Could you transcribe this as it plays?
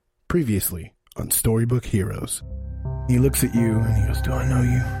Previously on Storybook Heroes. He looks at you and he goes, "Do I know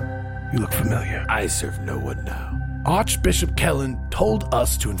you? You look familiar." I serve no one now. Archbishop Kellen told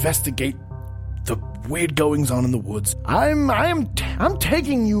us to investigate the weird goings on in the woods. I'm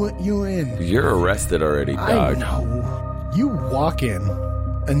taking you in. You're arrested already, dog. I know. You walk in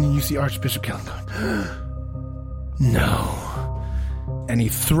and you see Archbishop Kellen going, "No," and he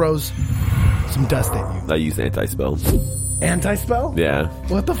throws some dust at you. I use anti-spell. Anti-spell? Yeah.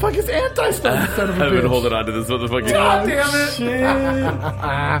 What the fuck is anti-spell, you son of a I've been bitch? holding on to this motherfucker. God damn it!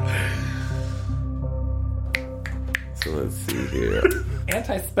 So let's see here.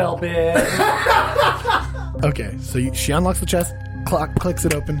 Anti-spell, bitch. Okay, so she unlocks the chest, clicks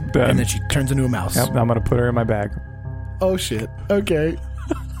it open, Done. and then she turns into a mouse. Yep, I'm going to put her in my bag. Oh, shit. Okay.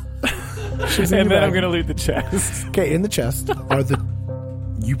 She's in And your then I'm bag. going to loot the chest. Okay, in the chest are the...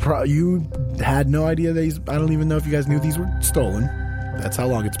 You had no idea these... I don't even know if you guys knew these were stolen. That's how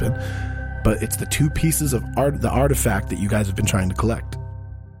long it's been. But it's the two pieces of art, the artifact that you guys have been trying to collect.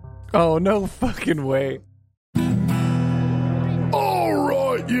 Oh, no fucking way. All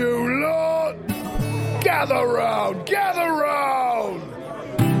right, you lot! Gather round! Gather round!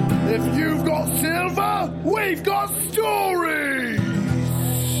 If you've got silver, we've got stories!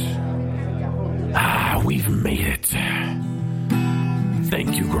 We've made it.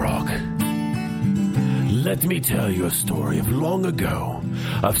 Thank you, Grog. Let me tell you a story of long ago,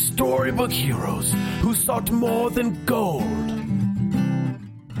 of storybook heroes who sought more than gold.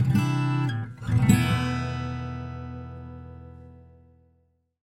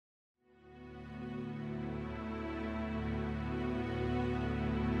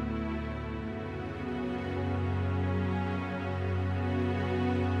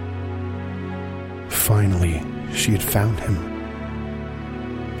 Finally, she had found him.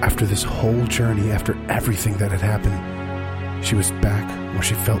 After this whole journey, after everything that had happened, she was back where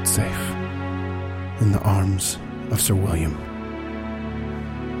she felt safe, in the arms of Sir William.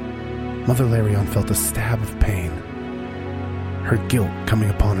 Mother Larion felt a stab of pain, her guilt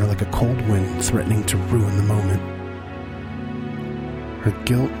coming upon her like a cold wind threatening to ruin the moment. Her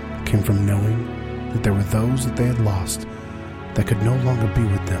guilt came from knowing that there were those that they had lost that could no longer be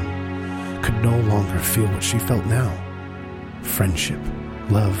with them, could no longer feel what she felt now. Friendship,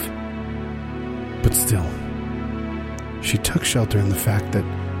 love. But still, she took shelter in the fact that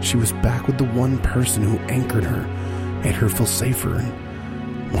she was back with the one person who anchored her, made her feel safer and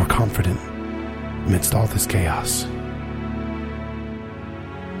more confident amidst all this chaos.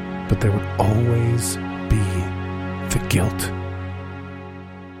 But there would always be the guilt.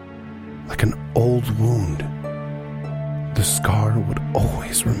 Like an old wound, the scar would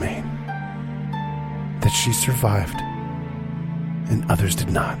always remain. That she survived and others did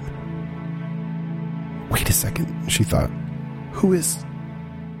not. Wait a second, she thought. Who is...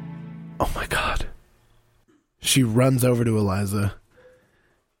 Oh my God. She runs over to Eliza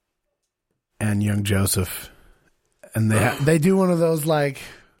and young Joseph, and they do one of those like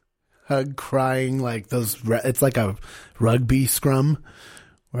hug crying, like those, it's like a rugby scrum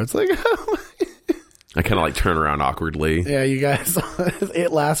where it's like, I kind of like turn around awkwardly. yeah, you guys,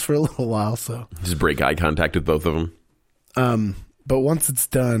 it lasts for a little while, so. Just break eye contact with both of them. But once it's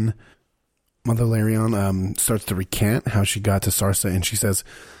done, Mother Larion starts to recant how she got to Sarsa, and she says,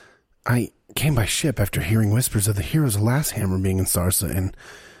 "I came by ship after hearing whispers of the heroes of Lasthammer being in Sarsa, and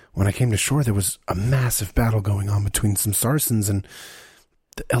when I came to shore, there was a massive battle going on between some Sarsans and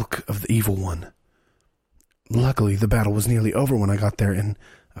the Elk of the Evil One. Luckily, the battle was nearly over when I got there, and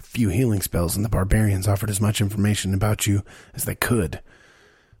a few healing spells, and the barbarians offered as much information about you as they could.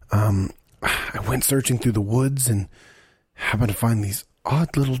 I went searching through the woods and happened to find these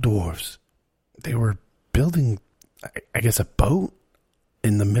odd little dwarves. They were building, I guess, a boat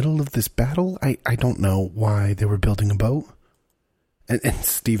in the middle of this battle. I don't know why they were building a boat." And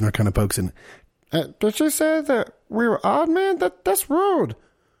Stevener kind of pokes in. "Did you say that we were odd, man? That's rude."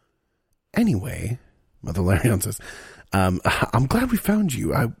 Anyway, Mother Larion says, I'm glad we found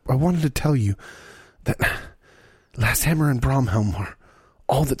you. I wanted to tell you that Lasthammer and Bromhelm are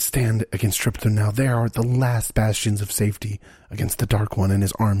all that stand against Tripther now. They are the last bastions of safety against the Dark One and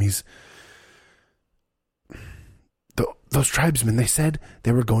his armies. Those tribesmen, they said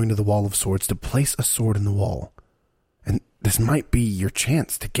they were going to the Wall of Swords to place a sword in the wall. And this might be your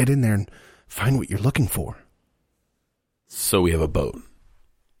chance to get in there and find what you're looking for. So we have a boat,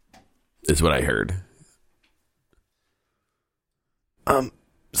 is what I heard.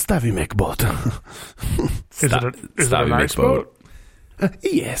 Stavi make boat. Is it a nice boat?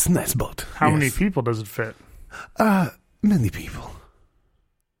 Yes, nice boat. How Yes. many people does it fit? Many people.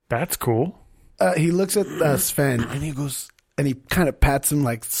 That's cool. He looks at Sven and he goes, And he kind of pats him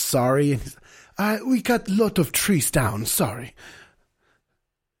like, sorry. And he's, we got a lot of trees down. Sorry.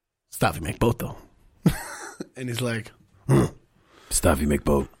 Stavi make boat, though. And he's like, Stavi make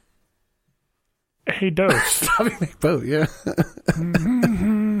boat. Hey, Dose. Stavi make boat, yeah.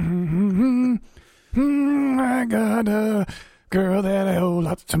 I got a girl that I owe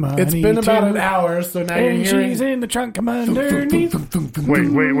lots of money. It's been about an hour, so now and you're hearing. she's in the trunk of underneath.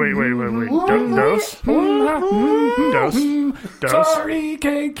 Wait. Dose. Sorry,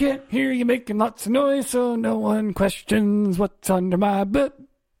 can't hear you making lots of noise, so no one questions what's under my butt.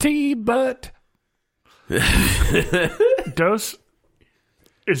 Dose.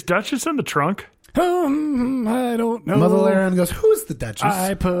 Is Duchess in the trunk? I don't know. Mother Larion goes, who's the Duchess?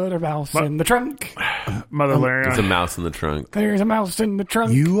 I put a mouse in the trunk. Mother Larion. There's a mouse in the trunk. There's a mouse in the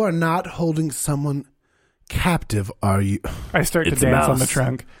trunk. You are not holding someone captive, are you? I start to It's a dance on mouse. the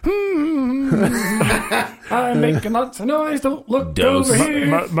trunk. I'm making lots of noise. Don't look Dose. over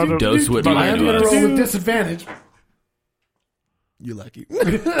here. Dose wouldn't I lie am to going to roll us. with disadvantage. You lucky.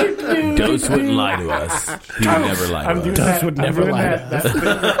 Dose wouldn't lie to us. He would never lie I'm to doing us. that. would never lie to that thing.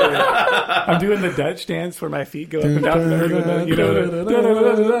 I'm doing the Dutch dance where my feet go up and down.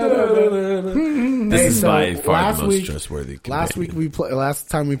 This is so by far last the most week- trustworthy. Last companion. last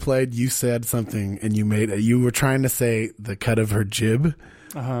time we played, you said something, and you were trying to say the cut of her jib,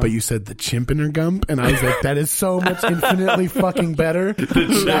 but you said the chimp in her gump, and I was like, that is so much infinitely fucking better.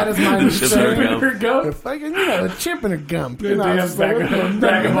 That is my chimp in her gump. The fucking, the chimp in her gump. Yeah, I was like, vagabond.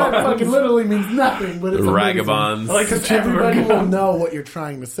 that fucking literally means nothing, but it's amazing. Ragabonds. Like a Everybody will know what you're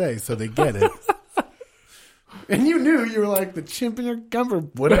trying to say, so they get it. And you knew, you were like, the chimp in your gump, or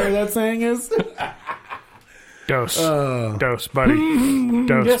whatever that saying is. Dose. Dose, buddy.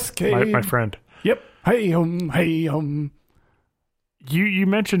 Dose. Yes, Cade. my friend. Yep. Hey hum. You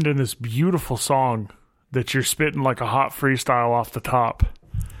mentioned in this beautiful song that you're spitting like a hot freestyle off the top,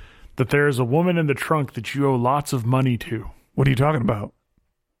 that there is a woman in the trunk that you owe lots of money to. What are you talking about?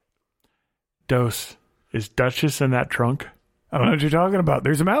 Dose, is Duchess in that trunk? I don't know what you're talking about.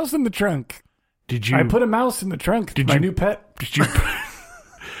 There's a mouse in the trunk. Did you? I put a mouse in the trunk. Did my you- new pet. Did you?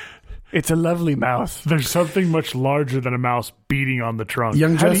 It's a lovely mouse. There's something much larger than a mouse beating on the trunk.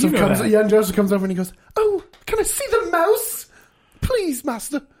 Young How do you Joseph know comes. that? Young Joseph comes over and he goes, "Oh, can I see the mouse, please,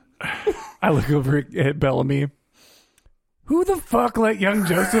 master?" I look over at Bellamy. Who the fuck let young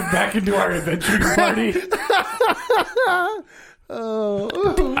Joseph back into our adventuring party?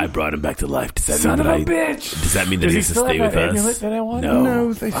 I brought him back to life. Does that Son mean of that a bitch. Does that mean that Does he he has to still stay have with that amulet us? that I wanted? No.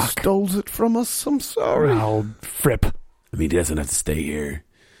 No, they stole it from us. I'm sorry. Oh, Fripp. I mean, he doesn't have to stay here.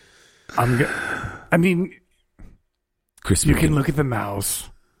 I mean, Chris, you can look at the mouse.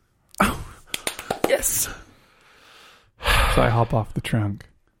 Yes. So I hop off the trunk.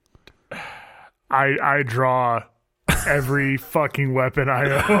 I draw every fucking weapon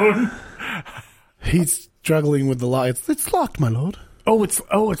I own. He's struggling with the lock. It's locked, my lord. Oh, it's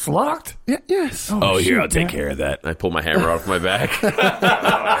locked? Yeah, yes. Oh, here, shoot, I'll take man. care of that. I pull my hammer off my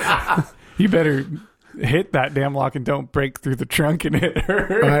back. You better hit that damn lock and don't break through the trunk and hit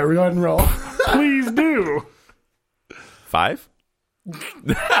her. All right, go ahead and roll. Please do. 5?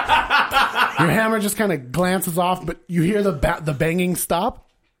 Your hammer just kind of glances off, but you hear the banging stop,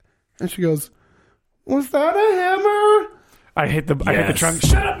 and she goes, "Was that a hammer?" I hit the Yes. trunk.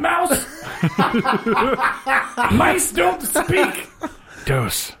 Shut up, mouse! Mice don't speak.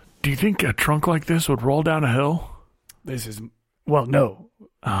 Dose, do you think a trunk like this would roll down a hill? This is no,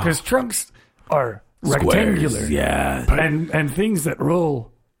 because trunks are Squares, rectangular, yeah. and things that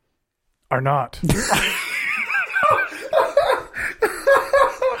roll are not.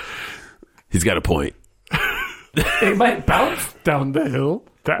 He's got a point. It might bounce down the hill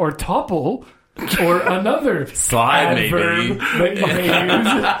or topple or another Slide, adverb maybe. that you may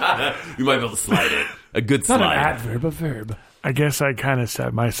use. You might be able to slide it. A good Not an slide. adverb, a verb. I guess I kind of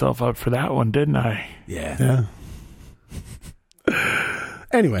set myself up for that one, didn't I? Yeah.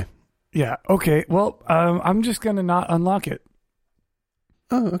 Anyway. Yeah. Okay. Well, I'm just gonna not unlock it.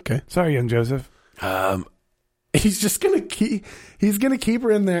 Oh, okay. Sorry, young Joseph. He's just gonna keep. He's gonna keep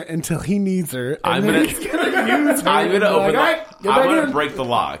her in there until he needs her. And I'm then gonna- he's gonna use her. I'm and be gonna like, open. "All right, get I'm back gonna in." break the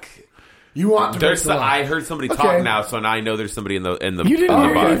lock. You want to break There's. the lock. I heard somebody Okay. talk now, so now I know there's somebody in the You didn't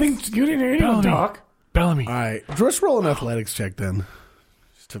hear box. anything. You didn't hear anyone talk. Bellamy. All right, just roll an athletics check then.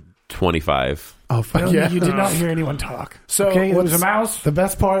 25. Oh fuck No, yeah! you did not hear anyone talk. So okay, there was a what's- mouse. The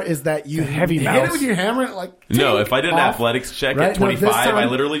best part is that you It's a heavy hit mouse. it with your hammer. Like No, if I did an off. athletics check Right? at No, this 25, I time-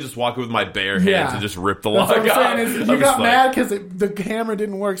 literally just walk with my bare hands Yeah. and just rip the That's lock what I'm off. saying is I'm you just got like- mad because the hammer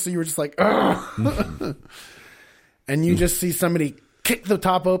didn't work, so you were just like, ugh. And you just see somebody kick the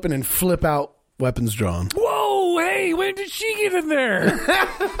top open and flip out, weapons drawn. Whoa! Hey, wait morning did she get in there?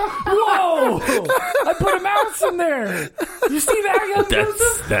 Whoa! I put a mouse in there. You see that, young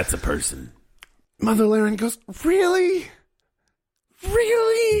Joseph? That's a person. Mother Larian goes, really?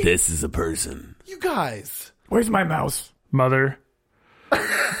 Really? This is a person. You guys. Where's my mouse? Mother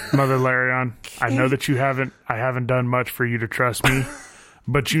Larion, I know that I haven't done much for you to trust me,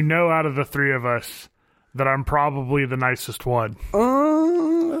 but you know out of the three of us that I'm probably the nicest one.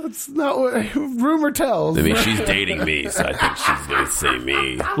 That's not what rumor tells. I mean, she's dating me, so I think she's going to say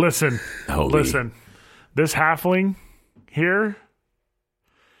me. Listen, Homie. listen. This halfling here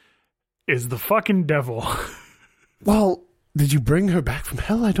is the fucking devil. Well, did you bring her back from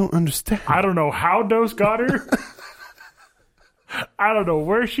hell? I don't understand. I don't know how Dose got her. I don't know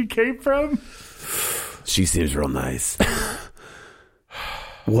where she came from. She seems real nice.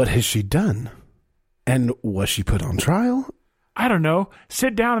 What has she done? And was she put on trial? I don't know.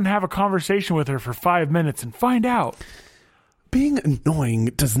 Sit down and have a conversation with her for 5 minutes and find out. Being annoying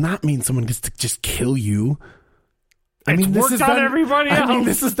does not mean someone gets to just kill you. It's worked on everybody else. I mean,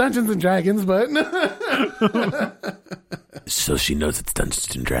 this is Dungeons and Dragons, but... So she knows it's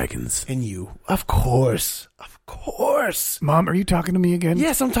Dungeons and Dragons. And you. Of course. Of course. Mom, are you talking to me again?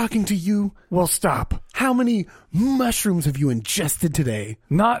 Yes, I'm talking to you. Well, stop. How many mushrooms have you ingested today?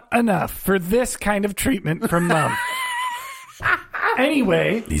 Not enough for this kind of treatment from Mom.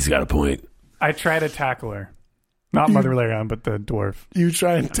 Anyway, He's got a point. I try to tackle her. Not Mother Larion, but the dwarf. You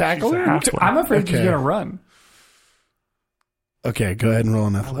try and tackle her? I'm afraid she's Okay. going to run. Okay, go ahead and roll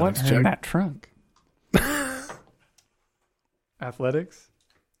an I want athletics her in check. that trunk. Athletics?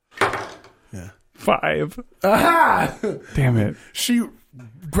 Yeah. 5. Aha! Damn it. She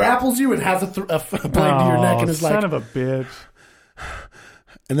grapples you and has a blade to your neck and is son like... of a bitch.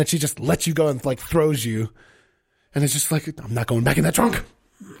 And then she just lets you go and like throws you. And it's just like, I'm not going back in that trunk.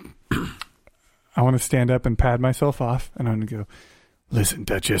 I want to stand up and pad myself off, and I'm going to go, listen,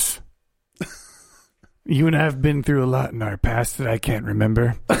 Duchess. You and I have been through a lot in our past that I can't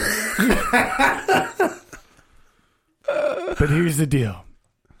remember. But here's the deal.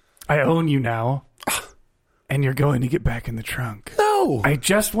 I own you now, and you're going to get back in the trunk. No. I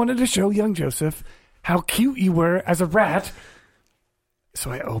just wanted to show young Joseph how cute you were as a rat.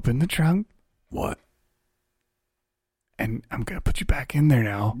 So I opened the trunk, What? and I'm going to put you back in there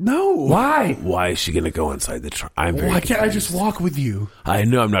now. No. Why? Why is she going to go inside the trunk? I'm very Why can't I confused. just walk with you? I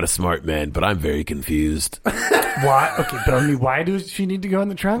know I'm not a smart man, but I'm very confused. Why? Okay, tell me, why does she need to go in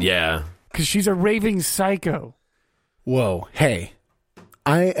the trunk? Yeah. Because she's a raving psycho. Whoa. Hey.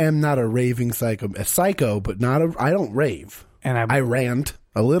 I am not a raving psycho. A psycho, but not a... I don't rave. And I rant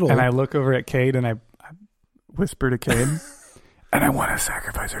a little. And I look over at Cade and I whisper to Cade, and I want to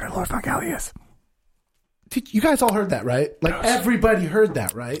sacrifice her to Lord Magalius. You guys all heard that, right? Like, everybody heard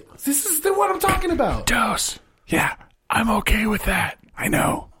that, right? This is what I'm talking about. Dose. Yeah, I'm okay with that. I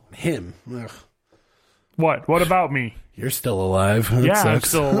know. Him. Ugh. What? What about me? You're still alive. That Yeah, I'm sucks.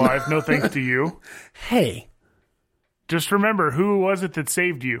 still alive. No thanks to you. Hey. Just remember, who was it that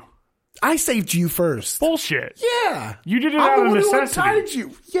saved you? I saved you first. Bullshit. Yeah. You did it I'm out the of one who necessity. untied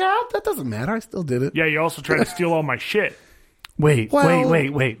you. Yeah, that doesn't matter. I still did it. Yeah, you also tried to steal all my shit. Wait.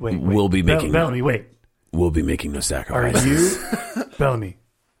 We'll be making Bellamy, wait. We'll be making no Are sacrifices. you... Bellamy,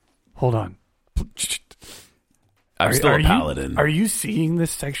 hold on. I'm still a you- paladin. Are you seeing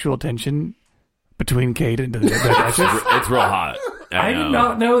this sexual tension between Cade and the Duchess? It's real hot. I did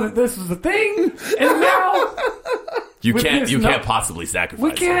not know that this was a thing, and now You with can't. this You no- can't possibly sacrifice.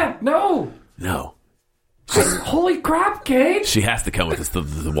 we can't. No. her. No. Holy crap, Cade! She has to come with us to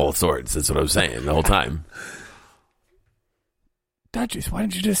the wall of swords. That's what I'm saying the whole time. Duchess, why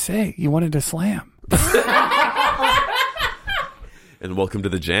didn't you just say you wanted to slam? And welcome to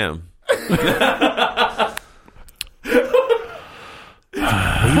the jam. You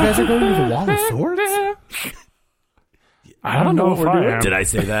guys are going to the Wall of Swords? I don't know if I am. Did I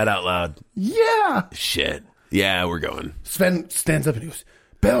say that out loud? Yeah. Shit. Yeah, we're going. Sven stands up and he goes,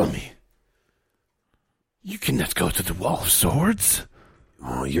 Bellamy, you cannot go to the Wall of Swords.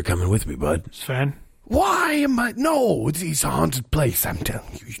 Oh, you're coming with me, bud. Sven? Why am I? No, it's a haunted place. I'm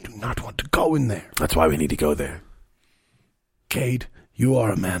telling you, you do not want to go in there. That's why we need to go there. Cade, you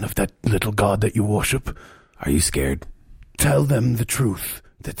are a man of that little god that you worship. Are you scared? Tell them the truth.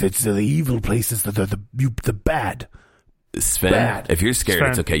 That it's the evil places that are the bad. Sven, Bad. if you're scared, Sven.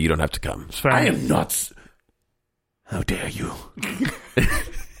 it's okay. You don't have to come. Sven? I am not. How dare you?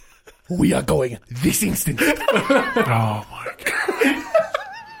 We are going this instant. Oh my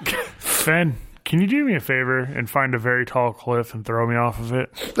god. Sven, can you do me a favor and find a very tall cliff and throw me off of it?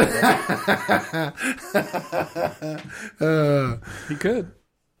 He could.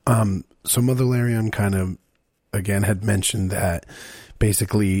 So Mother Larian kind of again had mentioned that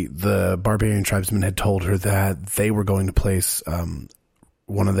basically the barbarian tribesmen had told her that they were going to place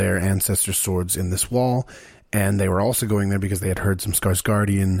one of their ancestors' swords in this wall, and they were also going there because they had heard some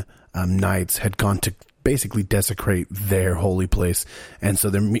Skarsgardian knights had gone to basically desecrate their holy place, and so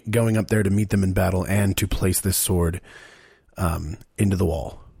they're going up there to meet them in battle and to place this sword into the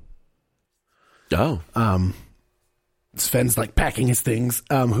wall. Sven's like packing his things.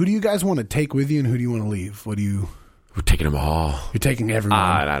 Who do you guys want to take with you, and who do you want to leave? We're taking them all. You're taking everyone.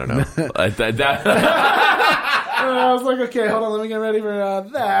 I don't know. I was like, okay, hold on, let me get ready for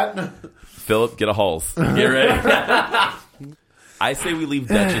that. Philip, get a Halls. Get ready. I say we leave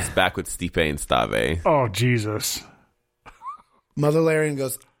Duchess back with Stipe and Stave. Oh, Jesus. Mother Larian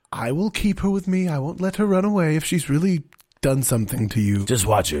goes, I will keep her with me. I won't let her run away if she's really done something to you. Just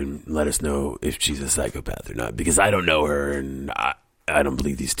watch her and let us know if she's a psychopath or not, because I don't know her, and I don't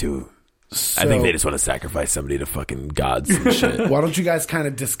believe these two. I think they just want to sacrifice somebody to fucking gods and shit. Why don't you guys kind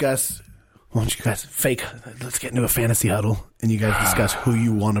of discuss... Why don't you guys let's get into a fantasy huddle, and you guys discuss who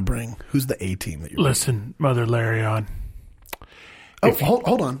you want to bring. Who's the A-team that you're Listen, Mother Larian.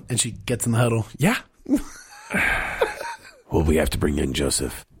 Hold on. And she gets in the huddle. Yeah. Well, we have to bring young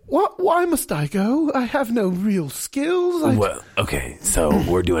Joseph. What? Why must I go? I have no real skills. Well, okay, so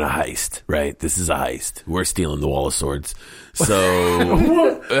we're doing a heist, right? This is a heist. We're stealing the Wall of Swords.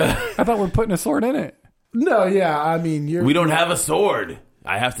 So... I thought we're putting a sword in it. No, yeah, I mean... We don't have a sword.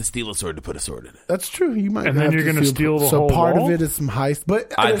 I have to steal a sword to put a sword in it. That's true. You might. And then you're going to steal the whole So part wall? of it is some heist,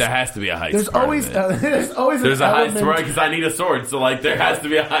 but There has to be a heist. There's always there's an a heist, element, right? Because I need a sword, so like there has to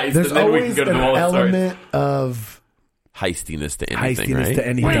be a heist, There's and then we can always go to an the Wall of Swords. element of Heistiness to anything, right? to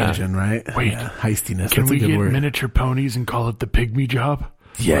any dungeon, right? Wait. Yeah, heistiness. Can That's we a good get word. miniature ponies and call it the pygmy job?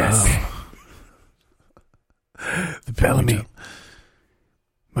 Yes. The Bellamy. job.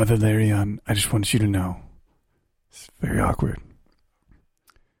 Mother Larian, I just want you to know. It's very awkward.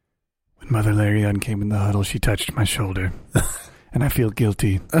 When Mother Larian came in the huddle, she touched my shoulder. And I feel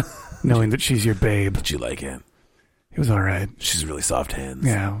guilty, knowing that she's your babe. Did you like it? It was all right. She's really soft hands.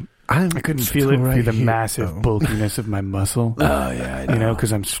 Yeah. I couldn't feel it through the massive bulkiness of my muscle. Oh, yeah, I know. You know,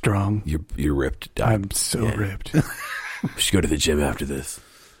 because I'm strong. You're ripped. I'm so ripped. We should go to the gym after this.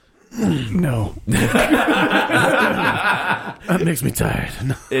 No. That makes me tired.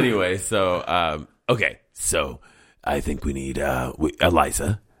 Anyway, so, okay. So, I think we need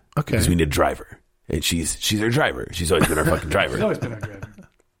Eliza. Okay. Because we need a driver. And she's our driver. She's always been our fucking driver. She's always been our driver.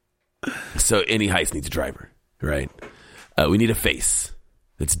 So, any heist needs a driver, right? We need a face.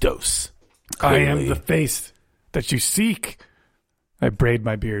 It's Dose. I am Clearly. the face that you seek. I braid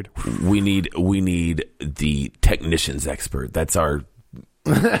my beard. We need the technician's expert. That's our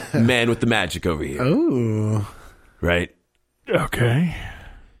man with the magic over here. Oh. Right? Okay.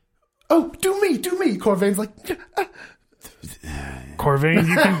 Oh, do me. Corvain's like... Corvain,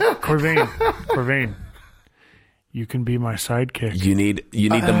 you can be my sidekick. You need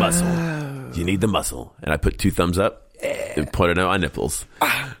the muscle. You need the muscle. And I put 2 thumbs up and pointed out my nipples.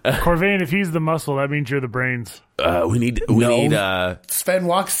 Corvain, if he's the muscle, that means you're the brains. We need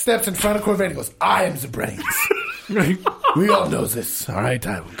Sven steps in front of Corvain and goes, I am the brains. We all know this. All right,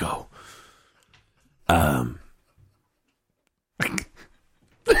 I will go. I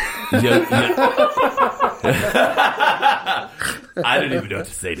don't even know what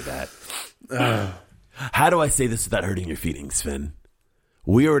to say to that. How do I say this without hurting your feelings, Finn?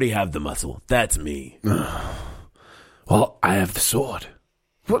 We already have the muscle. That's me. Well, I have the sword.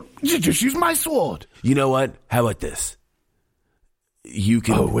 Well, you just use my sword. You know what? How about this? You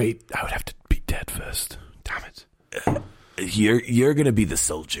can... Oh, wait. I would have to be dead first. Damn it. You're going to be the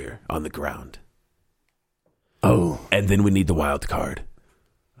soldier on the ground. Oh. And then we need the wild card.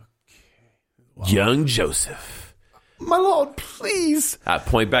 Okay. Young Joseph. My lord, please. I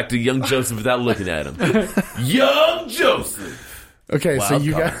point back to young Joseph without looking at him. Young Joseph. Okay, wild so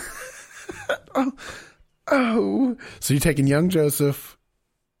you card. got... Oh. So you're taking young Joseph...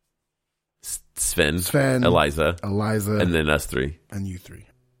 Sven, Eliza, and then us 3. And you 3.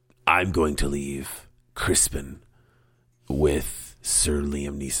 I'm going to leave Crispin with Sir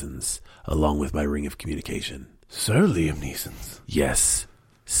Liam Neeson's, along with my ring of communication. Sir Liam Neeson's? Yes,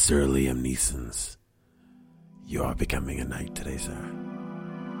 Sir Liam Neeson's. You are becoming a knight today, sir.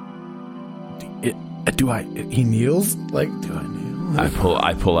 He kneels? Like, do I kneel?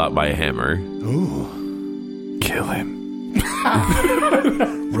 I pull out my hammer. Ooh. Kill him.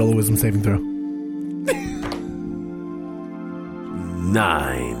 Roll a wisdom saving throw.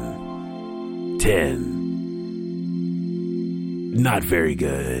 9, 10. Not very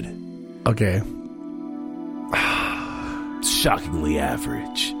good. Okay. Shockingly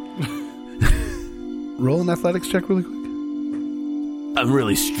average. roll an athletics check really quick. I'm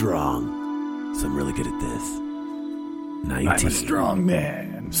really strong, so I'm really good at this. 19. I'm a strong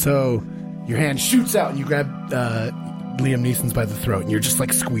man. So your hand shoots out and you grab Liam Neeson's by the throat and you're just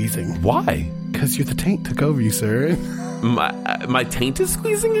like squeezing. Why? Because the taint took over you, sir. My taint is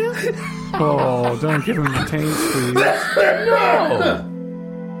squeezing you? Oh, don't give him the taint squeeze. No!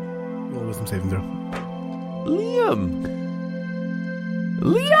 Roll a wisdom saving throw. Liam!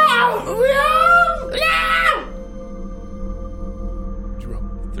 What'd you roll?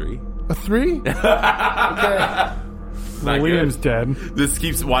 3. A 3? Okay. Liam's dead.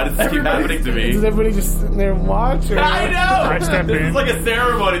 Why does this keep happening to Is me? everybody just sitting there and watch? Or? I know! I step This in. is like a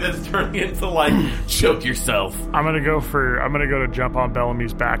ceremony that's turning into like, choke yourself. I'm gonna go to jump on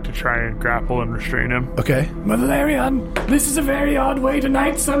Bellamy's back to try and grapple and restrain him. Okay. Valerian, this is a very odd way to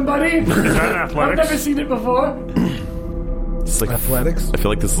knight somebody. Is that I've athletics? never seen it before. It's like Athletics? I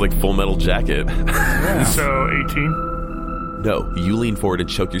feel like this is like Full Metal Jacket. So 18. No, you lean forward and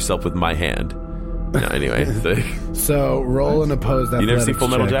choke yourself with my hand. No, anyway, So roll an opposed you athletics never seen Full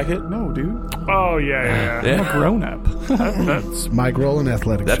Metal check. Jacket? No, dude. Oh yeah. I'm a grown up. That's Mike, roll an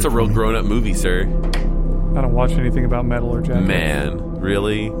athletics That's a check real for me. grown-up movie, sir. I don't watch anything about metal or jazz. Man,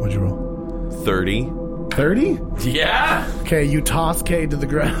 really? What'd you roll? 30? 30? Yeah. Okay, you toss Cade to the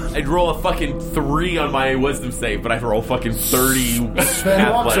ground. I'd roll a fucking 3 on my wisdom save, but I'd roll fucking 30 Sven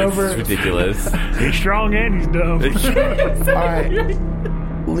walks athletics. over. It's ridiculous. he's strong and he's dumb. All right.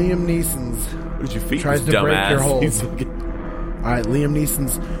 Liam Neeson's What did you feed tries this to break your dumbass? hold. He's like, All right, Liam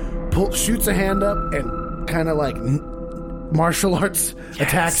Neeson's shoots a hand up and kind of like martial arts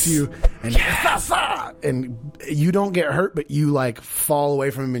attacks you, and and you don't get hurt, but you like fall away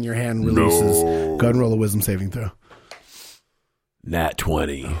from him, and your hand releases. Go ahead and roll a wisdom saving throw. Nat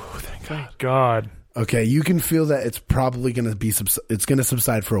 20. Thank God. Okay, you can feel that it's probably going to be it's going to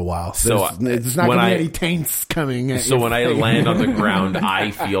subside for a while. So, There's not when going to be I- any taints coming. At So your when I face. land on the ground,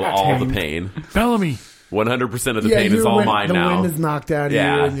 I feel all the pain. Bellamy. 100% of the pain is all mine the now. wind is knocked out of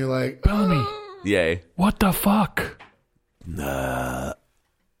Yeah. you, and you're like, Bellamy. Yay. What the fuck?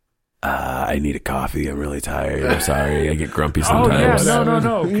 I need a coffee. I'm really tired. I'm sorry. I get grumpy Oh yeah, sometimes.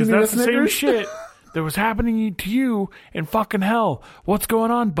 no. You Because need a that's the same Snickers? shit that was happening to you in fucking hell. What's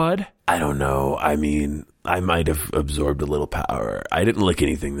going on, bud? I don't know. I mean, I might have absorbed a little power. I didn't lick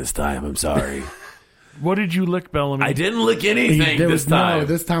anything this time. I'm sorry. What did you lick, Bellamy? I didn't lick anything there this was time. no.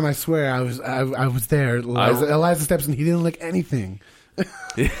 This time I swear I was there. Eliza steps in. He didn't lick anything.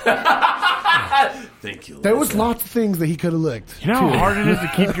 Thank you. There was Lisa. lots of things that he could have licked. You know how hard it is to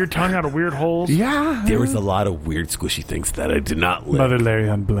keep your tongue out of weird holes? Yeah. There was a lot of weird squishy things that I did not lick. Mother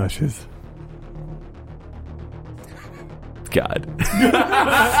Larian blushes. God.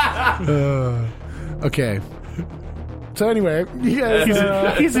 Okay. So anyway, you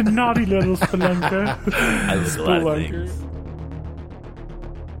guys. He's a naughty little spelunker. I lick a lot of things.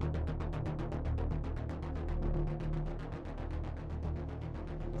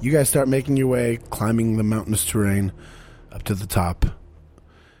 You guys start making your way, climbing the mountainous terrain up to the top,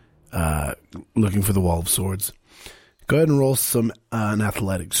 looking for the Wall of Swords. Go ahead and roll an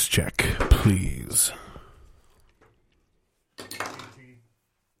athletics check, please.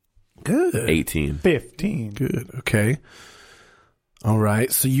 Good. 18. 15. Good. Okay. All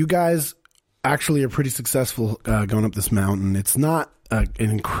right. So you guys actually are pretty successful going up this mountain. It's not an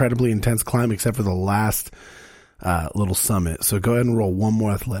incredibly intense climb except for the last little summit. So go ahead and roll one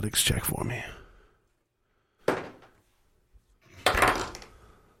more athletics check for me.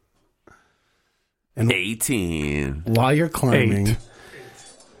 And 18. while you're climbing, 8.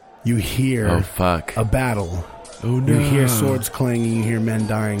 you hear Oh, fuck. a battle. Oh, no. You hear swords clanging, you hear men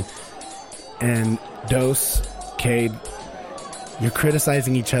dying. And Dos, Cade, you're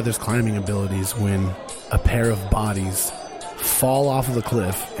criticizing each other's climbing abilities when a pair of bodies fall off of the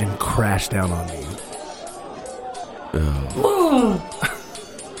cliff and crash down on you.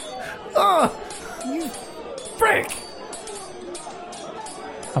 You frick!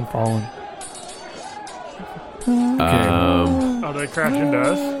 I'm falling. Oh, they crash into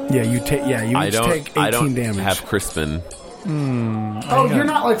us? Yeah, you take take 18 damage. have Crispin. Oh, you're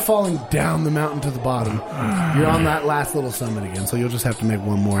not like falling down the mountain to the bottom. You're on that last little summit again, so you'll just have to make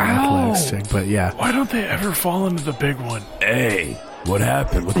one more athletics check. But yeah. Why don't they ever fall into the big one? Hey, what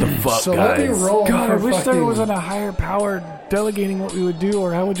happened? What the fuck, So guys? let me roll. God, I for wish there fucking- wasn't a higher power delegating what we would do,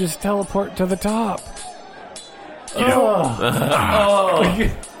 or I would just teleport to the top.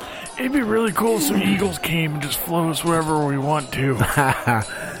 It'd be really cool if some eagles came and just flew us wherever we want to.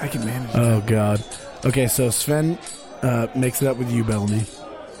 I can manage. Oh god. Okay, so Sven makes it up with you, Bellamy,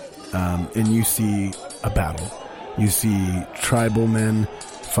 and you see a battle. You see tribal men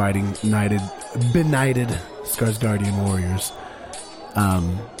fighting knighted benighted Skarsgårdian warriors.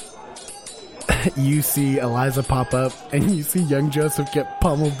 You see Eliza pop up, and you see young Joseph get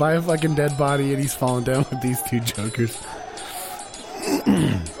pummeled by a fucking dead body, and he's falling down with these two jokers.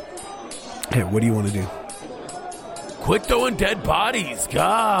 Hey, what do you want to do? Quit throwing dead bodies,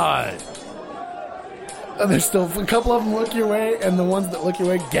 God. There's still a couple of them look your way, and the ones that look your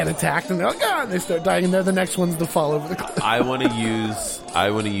way get attacked, and they're like, "God!" And they start dying, and they're the next ones to fall over the cliff. I want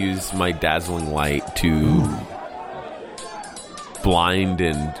to use my dazzling light to blind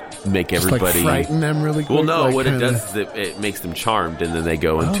and make Just everybody like frighten them really quick. Well, no, like what it kinda... does is it makes them charmed, and then they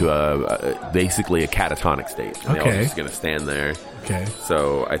go into basically a catatonic state. And they're all just going to stand there. Okay.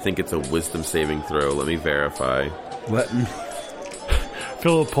 So I think it's a wisdom saving throw. Let me verify.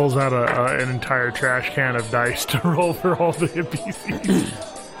 Philip pulls out an entire trash can of dice to roll for all the NPCs.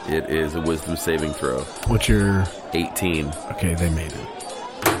 It is a wisdom saving throw. What's your 18? Okay, they made it.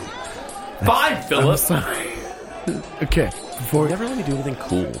 Fine, Philip. I'm sorry. Okay, before never let me do anything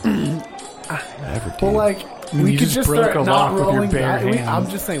cool. Never do. well, like we could just broke start a not lock with your rolling bare dice. hands. I'm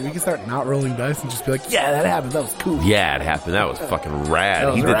just saying we can start not rolling dice and just be like, "Yeah, that happened. That was cool. Yeah, it happened. That was fucking rad. That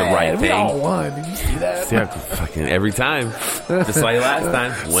was He did the rad. right We all thing. won. Did you see that?" Yeah, fucking every time. Just like last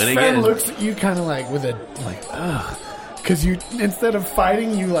time. Win Sven again. looks at you kind of like with a like, ugh, because you instead of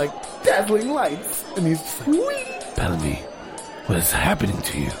fighting, you like dazzling lights, and he's just like, "Whee." Bellamy, what is happening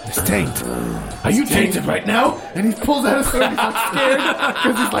to you? It's taint. Are you tainted right now? And he pulls out a sword. He's like scared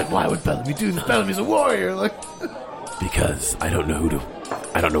because he's like, "Why would Bellamy do this? Bellamy's a warrior." Like, Because I don't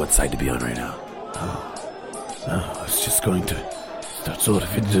know what side to be on right now. I was just going to start sort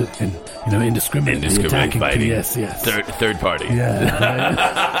of indiscriminately attacking. fighting. Yes. Third party.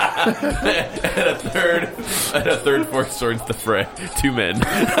 Yeah. and a third force joins the fray. 2 men.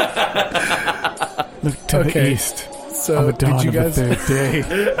 Look to the Okay. east. So On the dawn did you guys? of the third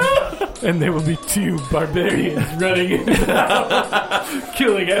day. And there will be 2 barbarians running in and out,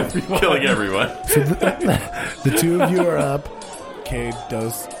 killing everyone. Killing everyone. So the two of you are up. Cade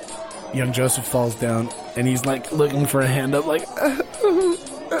does. Young Joseph falls down, and he's like looking for a hand up, like,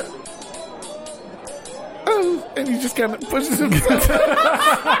 and he just kind of pushes himself.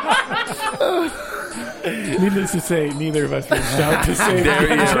 Needless to say, neither of us reached out to say There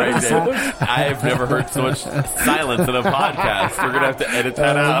he is that. right there. I have never heard so much silence in a podcast. We're going to have to edit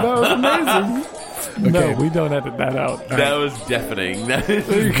that out. That was amazing. Okay. No, we don't edit that out. That was deafening.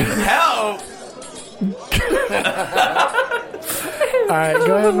 Help! All right,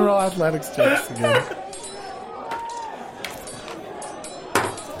 go ahead and roll athletics checks again.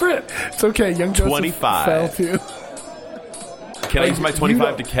 It's okay. Young Joseph 25. fell too. Can I use my You 25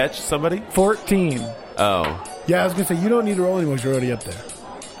 don't- to catch somebody? 14. Oh. Yeah, I was gonna say you don't need to roll anymore. 'Cause you're already up there.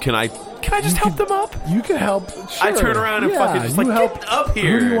 Can I just help them up? You can help. Sure. I turn around and fucking just you like, help. get up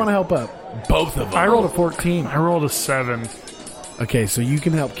here. Who do you want to help up? Both of them. I rolled a 14. I rolled a 7. Okay, so you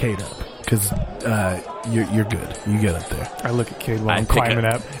can help Kate up because you're good. You get up there. I look at Cade while I I'm pick climbing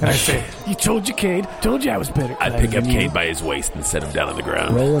up- up, and I say, "You told you, Cade. Told you I was better." I pick up than you." Cade by his waist and set him down on the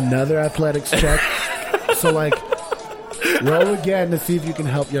ground. Roll another athletics check. So like, roll again to see if you can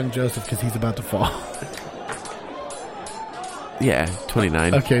help young Joseph because he's about to fall. Yeah,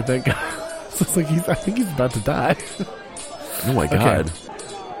 29. Okay, thank God. So it's like I think he's about to die. Oh my God.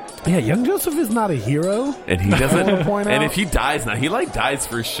 Yeah, young Joseph is not a hero. And he doesn't. I wanna point And out- if he dies now, he like dies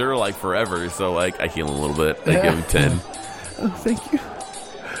for sure, like forever. So like, I heal him a little bit. I give him 10. Oh, thank you.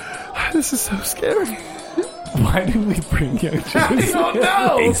 This is so scary. Why did we bring young Joseph? I don't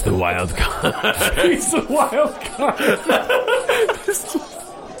know. He's the wild card. He's the wild card.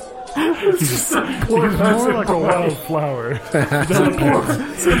 He's more like a wildflower.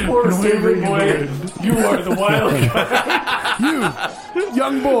 Poor favorite boy. You are the wild card. You,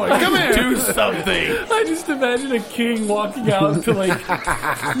 young boy, come here. Do something. I just imagine a king walking out to like,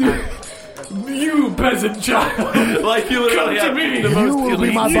 you peasant child. Like you literally Come have to me. the You most will be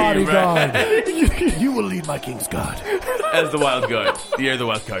elite my team, bodyguard. right? You will lead my king's guard. As the wild card. You're the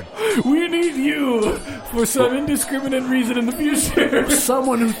wild card. We need you for some indiscriminate reason in the future.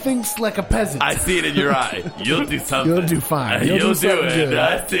 Someone who thinks like a peasant. I see it in your eye. You'll do something. You'll do fine. You'll You'll do do something it. good.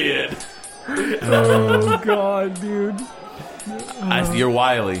 I see it. Oh God, dude. I see you're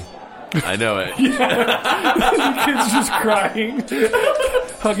wily. I know it. The kid's just crying,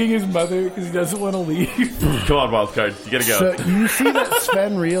 hugging his mother because he doesn't want to leave. Come on, wild card. You gotta go. So you see that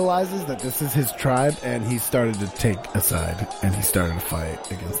Sven realizes that this is his tribe, and he started to take a side, and he started to fight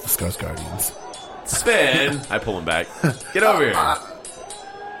against the Skarsgårdians. Sven. I pull him back. Get over here.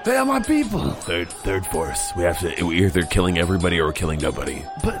 They are my people. Third force. We have to. We're either killing everybody or we're killing nobody.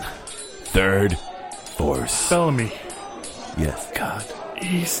 But Third force. Bellamy, Yes. God,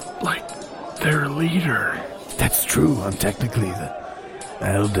 he's like their leader. That's true. I'm technically the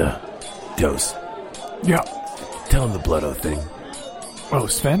elder. Dose. Yeah. Tell him the blood oath thing. Oh,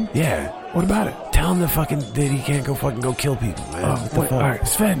 Sven? Yeah. What about it? Tell him that he can't go kill people, man. Oh, What the wait, fuck? all right,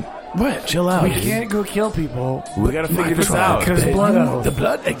 Sven. What? Chill out. We dude. can't go kill people. We gotta figure this out. Because blood oath. The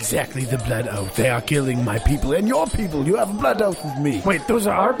blood? Exactly, the blood oath. They are killing my people and your people. You have a blood oath with me. Wait, those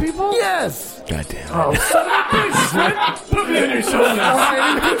are our people? Yes. God damn it. Oh, son of a bitch, Sven. Put me on your shoulders. All right,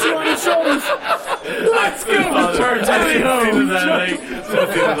 let me put you on your shoulders. Let's go.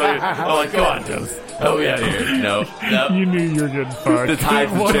 I'm like, go on, Dose. Oh, we out of here. No. You knew you were getting fucked. The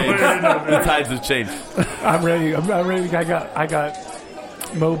tides have changed. The tides have changed. I'm ready. I'm ready. I got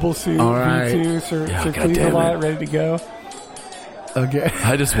mobile suit, All right. V2, Sir God Cleveland damn it. Light, ready to go. Okay.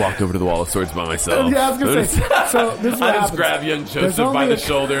 I just walk over to the wall of swords by myself. Yeah, I was going to say. So this is what I just happens. grab young Joseph by the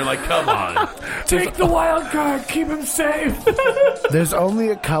shoulder and like, come on. Take the wild card. Keep him safe. There's only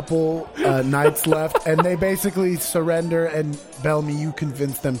a couple knights left, and they basically surrender, and Bellamy, you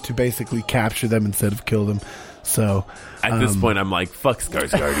convince them to basically capture them instead of kill them. So At this point, I'm like, fuck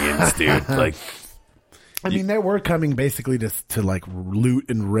Scar's Guardians, dude. Like, I mean, they were coming basically to like loot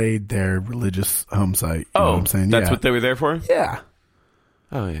and raid their religious home site. You know what I'm saying? That's Yeah. what they were there for? Yeah.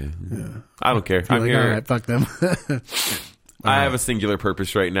 Oh, yeah. I don't care. You're I'm like, here. all right, fuck them. I have a singular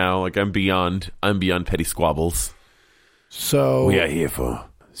purpose right now. Like, I'm beyond petty squabbles. So We are here for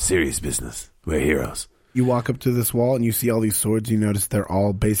serious business. We're heroes. you walk up to this wall and you see all these swords. You notice they're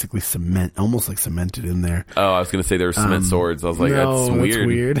all basically almost like cemented in there. Oh, I was going to say there were cement swords. I was like, No, that's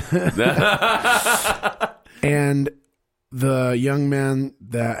weird. And the young man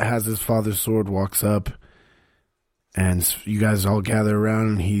that has his father's sword walks up, and you guys all gather around,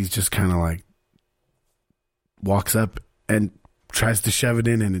 and he's just kind of like walks up and tries to shove it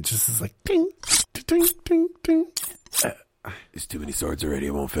in, and it just is like ding, ding, ding, ding. There's too many swords already.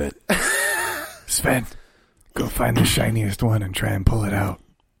 It won't fit. Sven, go find the shiniest one and try and pull it out.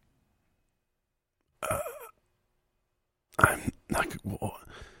 I'm not.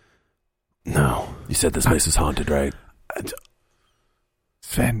 No, You said this place is haunted, right?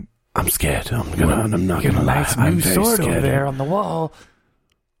 Sven, I'm scared. I'm not you got gonna a lie. nice I'm new very sword scared. over there on the wall.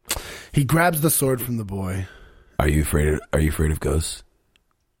 He grabs the sword from the boy. Are you afraid of ghosts?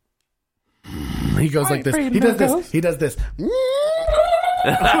 He goes like this. afraid He of does this. ghosts. He does this.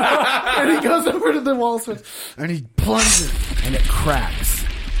 And he goes over to the wall sword and he plunges and it cracks.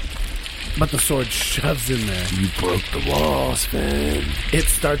 But the sword shoves in there. You broke the walls, man. It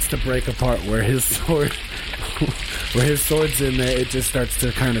starts to break apart where his sword's in there. It just starts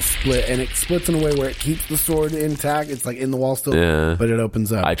to kind of split, and it splits in a way where it keeps the sword intact. It's like in the wall still, Yeah. but it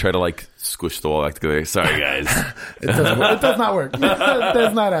opens up. I try to like squish the wall back together. Sorry, guys. It doesn't work. It does not work. It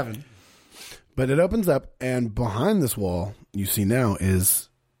does not happen. But it opens up, and behind this wall, you see now is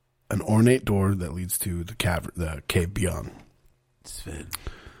an ornate door that leads to the cave beyond. Sven.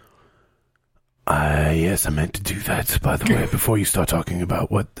 Yes, I meant to do that, by the way, before you start talking about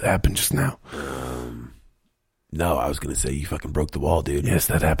what happened just now. No, I was going to say you fucking broke the wall, dude. Yes,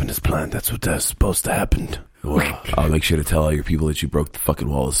 that happened as planned. That's what was supposed to happen. Well, I'll make sure to tell all your people that you broke the fucking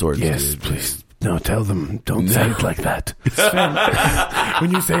wall of swords, Yes, dude. please. No, tell them. Don't say it like that.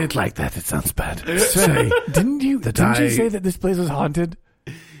 When you say it like that, it sounds bad. Say, Didn't you I- say that this place was haunted?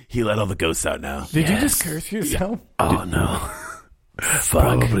 He let all the ghosts out now. Did you just curse yourself? oh, no.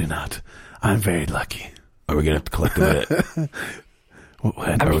 Probably not. I'm very lucky. Are we going to have to collect the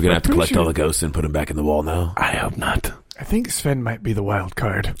What? Are we going to have to pretty collect sure- all the ghosts and put them back in the wall now? I hope not. I think Sven might be the wild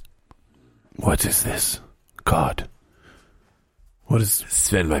card. What is this? God. What is...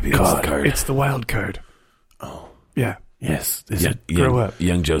 Sven might be the God, wild card. It's the wild card. Oh, Yeah. yes. Is Yeah, it... Grow up.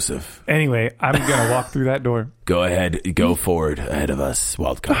 Young Joseph. Anyway, I'm going to walk through that door. Go ahead. Go forward ahead of us,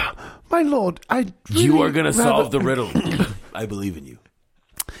 Wildcard. My lord, I... Really You are going to rather- solve the riddle. I believe in you.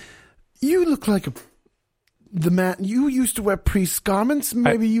 You look like the man... You used to wear priest's garments.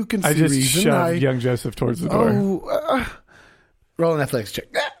 Maybe you can see I just reason. shoved young Joseph towards the door. Roll an athletics check.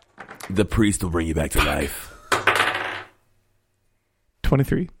 The priest will bring you back to life.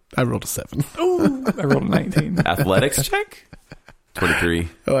 23. I rolled a 7. Ooh, I rolled a 19. Athletics check? 23.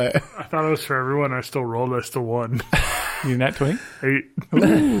 Oh, wait. I thought it was for everyone. I still rolled. I still won. You nat 20? 8.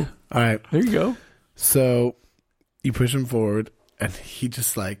 All right. There you go. So you push him forward, and he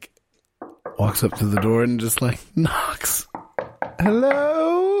just like walks up to the door and just like knocks.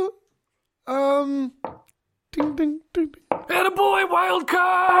 Hello? Ding, ding, ding, ding. Attaboy, wild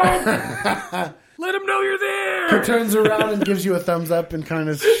card! Let him know you're there! He turns around and gives you a thumbs up and kind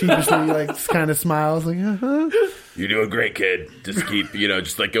of sheepishly like kind of smiles like, You're doing great, kid. Just keep,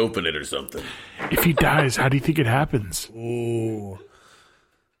 just like open it or something. If he dies, how do you think it happens? Ooh.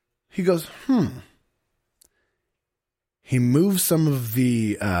 He goes, He moves some of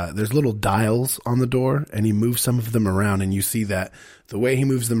the, there's little dials on the door, and he moves some of them around, and you see that the way he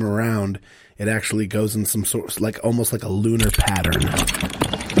moves them around, it actually goes in some sort of, like, almost like a lunar pattern,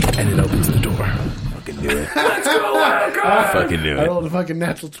 and it opens the door. Fucking do it. Let's go, Wildcard! Fucking do I it. rolled a fucking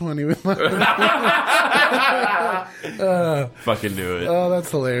natural 20 with my... Fucking do it. Oh, that's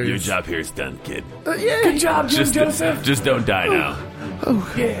hilarious. Your job here is done, kid. Yeah. Good job, Joseph. Just don't die now.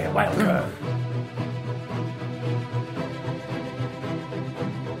 Oh, Yeah, Wildcard.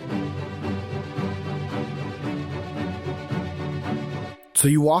 So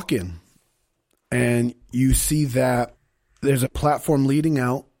you walk in, and you see that there's a platform leading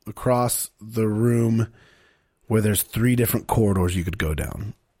out across the room where there's 3 different corridors you could go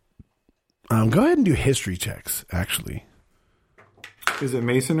down. Go ahead and do history checks, actually. Is it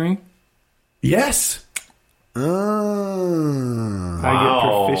masonry? Yes! I get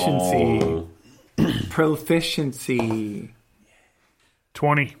proficiency.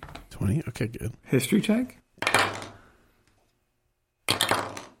 20. 20? Okay, good. History check?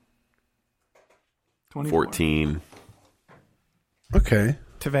 24. 14. Okay.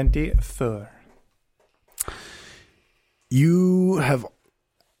 24. You have...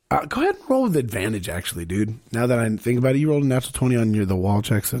 go ahead and roll with advantage, actually, dude. Now that I think about it, you rolled a natural 20 on the wall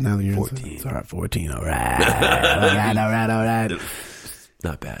check, so now that you're 14. It's all right, 14. All right. all right.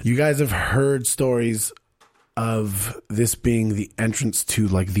 Not bad. You guys have heard stories of this being the entrance to,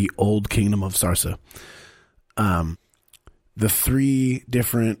 like, the old kingdom of Sarsa. The 3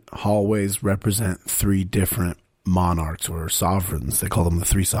 different hallways represent 3 different monarchs or sovereigns. They call them the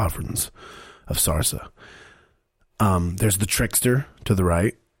 3 sovereigns of Sarsa. There's the trickster to the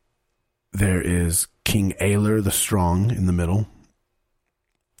right. There is King Aelor the Strong in the middle.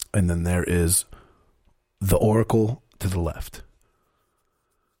 And then there is the Oracle to the left.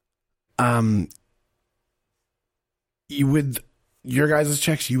 You would, your guys'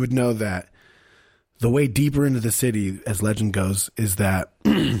 checks, you would know that the way deeper into the city, as legend goes, is that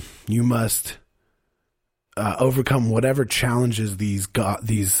you must overcome whatever challenges these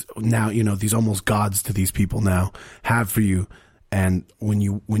now, you know, these almost gods to these people now have for you. And when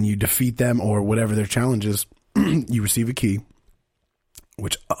you defeat them or whatever their challenge is, you receive a key,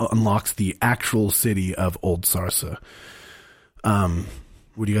 which unlocks the actual city of Old Sarsa.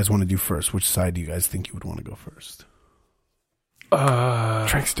 What do you guys want to do first? Which side do you guys think you would want to go first?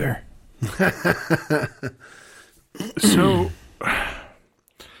 Trickster. So,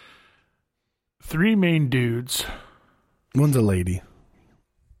 3 main dudes. One's a lady.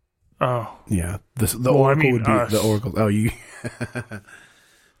 Oh. Yeah. The Oracle would be us. the Oracle. Oh, you.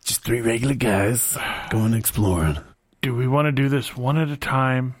 Just 3 regular guys going exploring. Do we want to do this one at a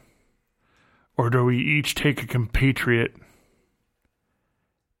time? Or do we each take a compatriot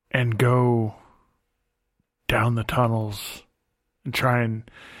and go down the tunnels and try and,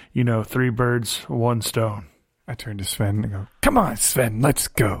 3 birds, 1 stone? I turn to Sven and go, come on, Sven, let's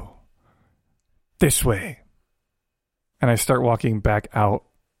go. This way. And I start walking back out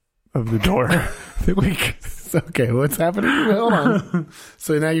of the door. Okay, what's happening? Hold on.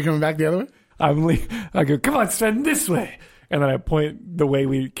 So now you're coming back the other way? I go, come on, Sven, this way. And then I point the way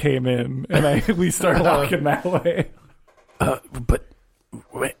we came in, and we start walking that way. But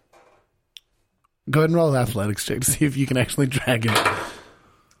wait. Go ahead and roll an athletics check to see if you can actually drag it.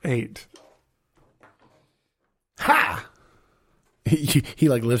 8. Ha! He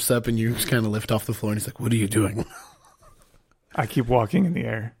like lifts up and you just kind of lift off the floor and he's like, what are you doing? I keep walking in the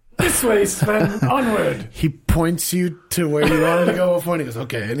air. This way, Sven, onward. He points you to where you wanted to go before and he goes,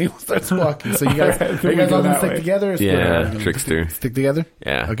 okay. And he starts walking. So you guys, Right, are you guys all going to that stick way. together? Or split Yeah, up? Are you gonna trickster. Stick together?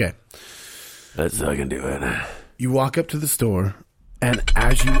 Yeah. Okay. That's how I can do it. You walk up to the store, and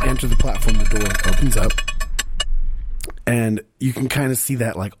as you enter the platform, the door opens up, and you can kind of see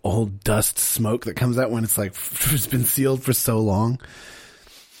that like old dust smoke that comes out when it's like it's been sealed for so long.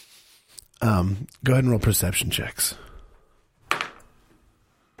 Go ahead and roll perception checks.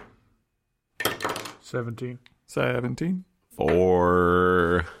 17. 17.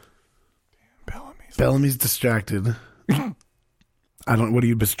 4. Bellamy's distracted. What are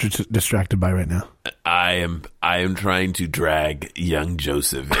you distracted by right now? I am trying to drag young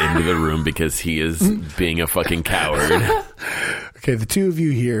Joseph into the room because he is being a fucking coward. Okay, the 2 of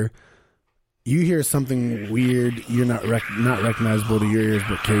you here, you hear something weird. You're not recognizable to your ears,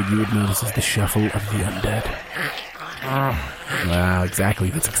 but Cade, you would notice is the shuffle of the undead. Wow, exactly.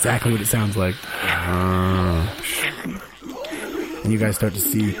 That's exactly what it sounds like. And you guys start to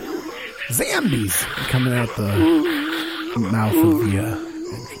see zombies coming out the mouth of the entrance.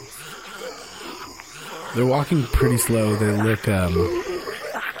 They're walking pretty slow. They look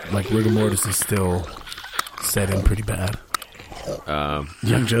like rigor mortis is still set in pretty bad.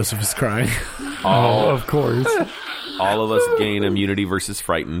 Young Joseph is crying. Of course. All of us gain immunity versus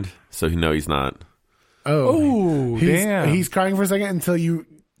frightened, so he's not. Oh, damn. He's crying for a second until you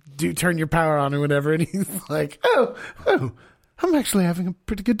do turn your power on or whatever, and he's like, oh, I'm actually having a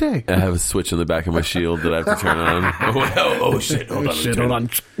pretty good day. I have a switch in the back of my shield that I have to turn on. Oh shit! Hold on.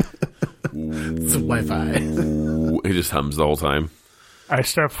 It's Wi-Fi. It just hums the whole time. I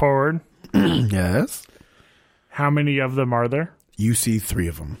step forward. Yes. How many of them are there? You see 3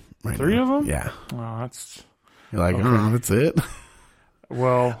 of them. Right 3 now. of them? Yeah. Oh, that's... You're like, oh, that's it?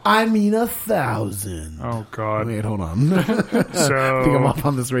 Well... I mean 1,000. Oh, God. Wait, hold on. So... I think I'm off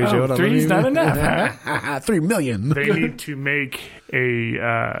on this ratio. 3's not enough. 3 million. They need to make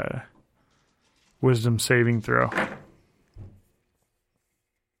a wisdom saving throw.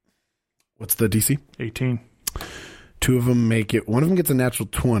 What's the DC? 18. 2 of them make it. One of them gets a natural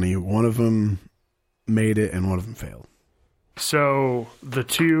 20. One of them made it, and one of them failed. So the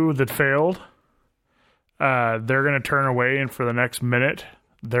 2 that failed, they're going to turn away, and for the next minute,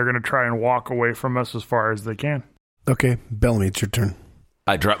 they're going to try and walk away from us as far as they can. Okay, Bellamy, it's your turn.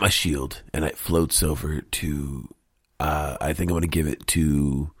 I drop my shield, and it floats over to... I think I'm going to give it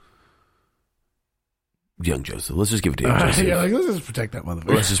to... Young Joseph. Let's just give it to Young Joseph. Yeah, let's just protect that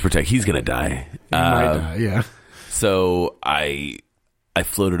motherfucker. Let's just protect. He's going to die. He might die, yeah. So I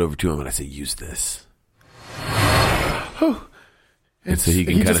floated over to him, and I say, use this. And so he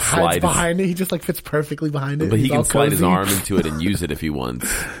can kind of slide behind it. He just like fits perfectly behind it. But he can slide his cozy. arm into it and use it if he wants.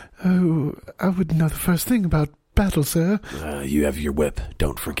 Oh, I wouldn't know the first thing about battle, sir. You have your whip.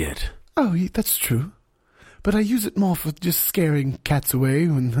 Don't forget. Oh, that's true. But I use it more for just scaring cats away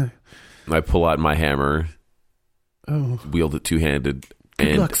when... I pull out my hammer. Oh. Wield it two-handed.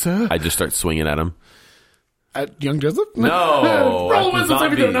 Good luck, sir. I just start swinging at him. At Young Joseph? No. Roll wisdom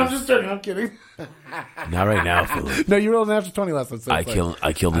saving throw. No, I'm just joking. I'm kidding. Not right now, Philip. No, you rolled an after 20 last time. So I kill the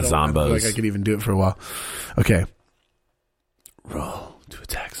I zombos. feel like I could even do it for a while. Okay. Roll to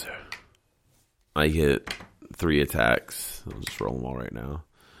attack, sir. I get 3 attacks. I'll just roll them all right now.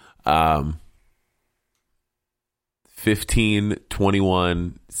 15,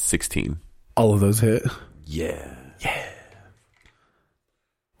 21, 16. All of those hit? Yeah.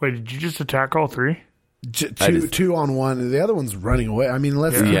 Wait, did you just attack all 3? Two on one. The other one's running away. I mean,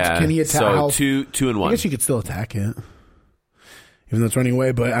 can he attack? So 2 and 1. I guess you could still attack it, even though it's running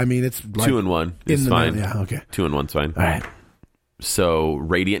away. But I mean, it's like 2 and 1 is fine. Yeah, okay. 2 and 1's fine. All right. So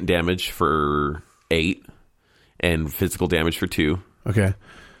radiant damage for 8 and physical damage for 2. Okay.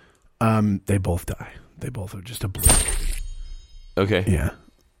 They both die. They both are just obliterated. Okay. Yeah.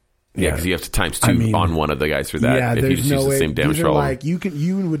 Yeah, because you have to times 2 on one of the guys for that. Yeah, if you just use the same damage these roll. Like you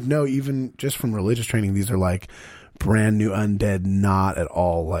would know even just from religious training. These are like brand new undead, not at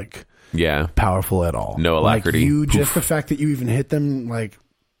all like powerful at all. No alacrity. Like just the fact that you even hit them, like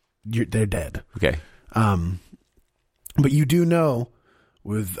they're dead. Okay. But you do know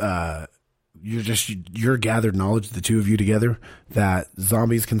with your gathered knowledge, the two of you together, that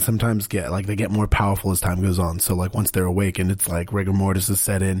zombies can sometimes they get more powerful as time goes on. So like once they're awakened, it's like rigor mortis is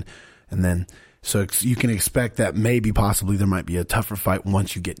set in, and then so you can expect that possibly there might be a tougher fight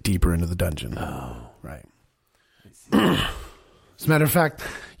once you get deeper into the dungeon. Oh, right. As a matter of fact,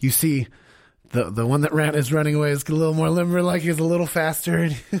 you see the one that is running away is a little more limber, like he's a little faster,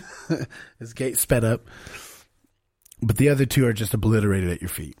 and his gait sped up. But the other 2 are just obliterated at your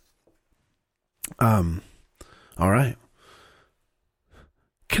feet. All right.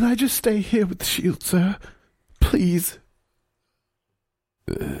 Can I just stay here with the shield, sir? Please.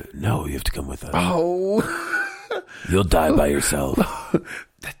 No, you have to come with us. Oh. You'll die by yourself.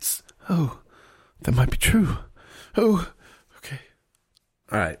 That might be true. Oh, okay.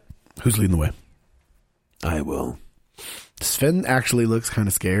 All right. Who's leading the way? I will. Sven actually looks kind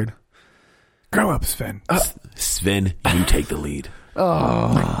of scared. Grow up, Sven. Sven, you take the lead.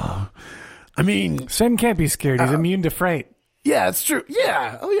 Oh. I mean, Sven can't be scared. He's immune to fright. Yeah, it's true.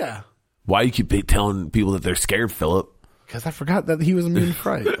 Yeah. Oh, yeah. Why you keep telling people that they're scared, Philip? Because I forgot that he was immune to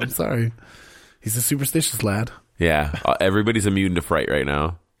fright. I'm sorry. He's a superstitious lad. Yeah. Everybody's immune to fright right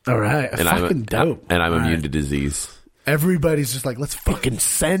now. All right. And fucking dope. And I'm immune to disease. Everybody's just like, let's fucking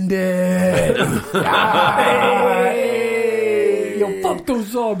send it. Yo, fuck those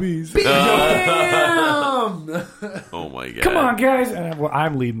zombies. Oh my god! Come on, guys! And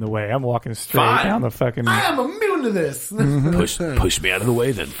I'm leading the way. I'm walking straight down the fucking. I am immune to this. Push me out of the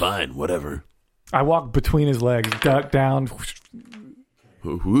way, then fine, whatever. I walk between his legs, duck down.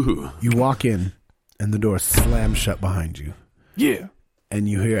 Ooh. You walk in, and the door slams shut behind you. Yeah, and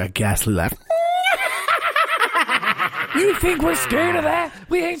you hear a ghastly laugh. You think we're scared of that?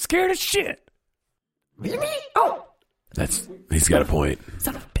 We ain't scared of shit. Really? Oh, He's got a point.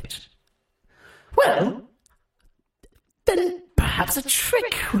 son of a bitch. Well, then perhaps a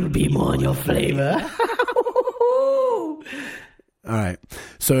trick will be more in your flavor. All right.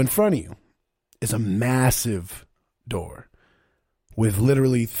 So in front of you is a massive door with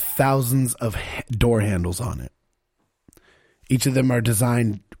literally thousands of door handles on it. Each of them are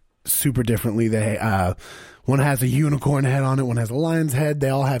designed super differently. One has a unicorn head on it. One has a lion's head. They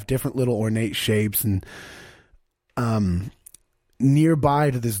all have different little ornate shapes. And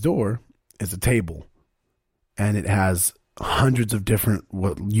nearby to this door is a table. And it has hundreds of different,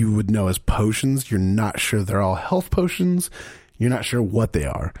 what you would know as potions. You're not sure they're all health potions. You're not sure what they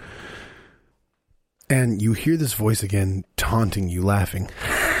are. And you hear this voice again, taunting you, laughing.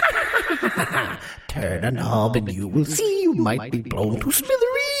 Turn a knob and you will see you might be blown to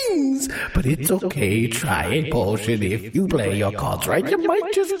smithereens. But it's okay, try a potion. If you play your cards right, you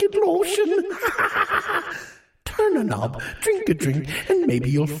might just get lotion. Turn a knob, drink a drink, and maybe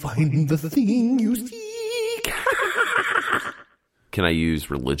you'll find the thing you seek. Can I use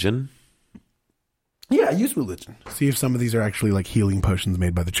religion? Yeah, use religion. See if some of these are actually like healing potions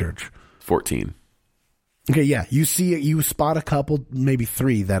made by the church. 14. Okay, yeah. You spot a couple, maybe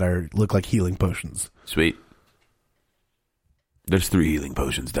 3 that look like healing potions. Sweet. There's 3 healing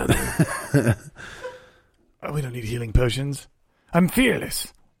potions down there. Oh, we don't need healing potions. I'm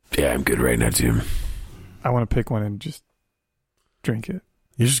fearless. Yeah, I'm good right now, too. I want to pick one and just drink it.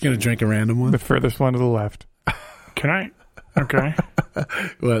 You're just going to drink a random one? The furthest one to the left. Can I? Okay.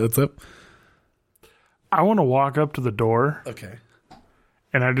 What's up? I want to walk up to the door, Okay.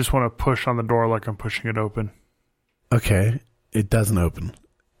 and I just want to push on the door like I'm pushing it open. Okay. It doesn't open.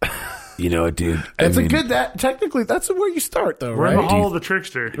 You know what, dude? Technically, that's where you start, though, We're right? in the Hall of the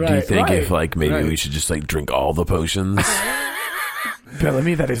Trickster. Do you think right, if, like, maybe right. we should just, like, drink all the potions?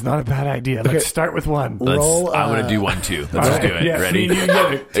 Bellamy, that is not a bad idea. Let's start with one. Roll, I'm going to do one, too. Let's just do it. Yeah, Ready? me and you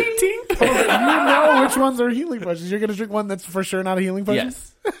together. Tink, tink. You know which ones are healing potions. You're going to drink one that's for sure not a healing potion?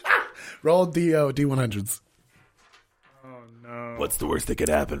 Yes. Roll D100s. Oh, no. What's the worst that could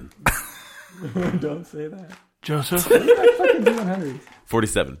happen? Don't say that. Joseph,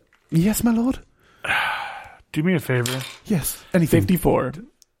 47. Yes, my lord. do me a favor. Yes. Anything. 54.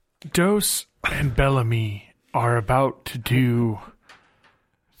 Dose and Bellamy are about to do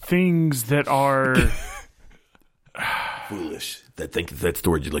things that are... Foolish. That's the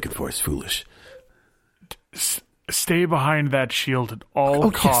word you're looking for is foolish. Stay behind that shield at all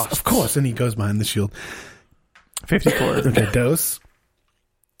Oh, costs. yes, of course. And he goes behind the shield. 54. Okay, dose.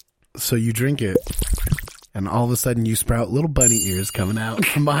 So you drink it, and all of a sudden you sprout little bunny ears coming out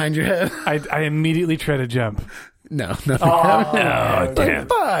from behind your head. I immediately try to jump. No, nothing. Oh, damn.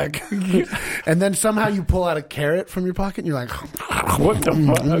 Fuck. And then somehow you pull out a carrot from your pocket, and you're like, What the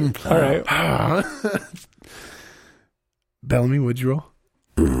fuck? All right. Bellamy, what'd you roll?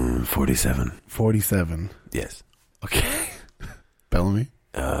 47. 47. Yes. Okay. Bellamy?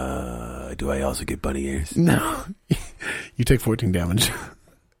 Do I also get bunny ears? No. You take 14 damage.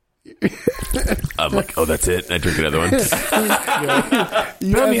 I'm like, oh, that's it? I drink another one?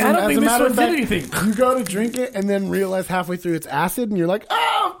 Bellamy, I don't think this one did anything. You go to drink it and then realize halfway through it's acid, and you're like,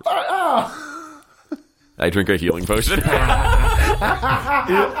 oh. I drink a healing potion.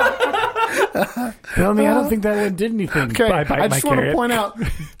 Bellamy, I don't think that one did anything. Okay, I bite I my just want to carrot. point out,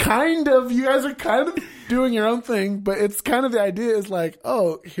 you guys are kind of doing your own thing, but it's kind of the idea is like,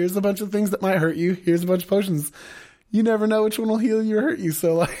 oh, here's a bunch of things that might hurt you. Here's a bunch of potions. You never know which one will heal you or hurt you.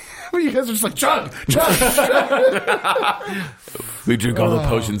 So, like, you guys are just like, chug. We drink all the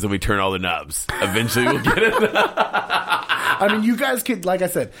potions and we turn all the knobs. Eventually we'll get it. I mean, you guys could, like I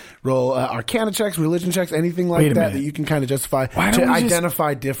said, roll arcana checks, religion checks, anything Wait like a that minute. that you can kind of justify Why to don't we just-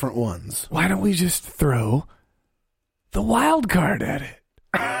 identify different ones. Why don't we just throw the wild card at it?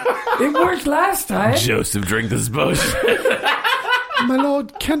 It worked last time. Joseph, drink this potion. My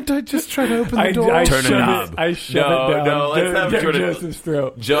lord, can't I just try to open the door? I Turn a shove knob. it. I shove No, it down. no, let's have down Jordan- Joseph's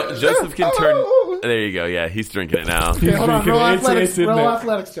throat. Joseph can turn... There you go. Yeah, he's drinking it now. Okay, hold on, roll athletics, It's in roll there.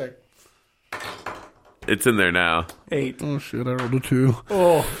 athletics check. It's in there now. 8. Oh, shit, I rolled a 2.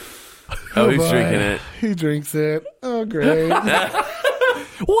 Oh, Oh, he's boy. drinking it. He drinks it. Oh, great.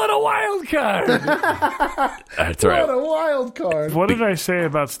 what a wild card! That's all What right. a wild card. What did I say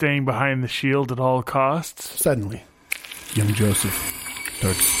about staying behind the shield at all costs? Suddenly, young Joseph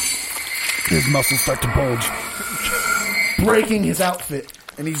starts, his muscles start to bulge, breaking his outfit,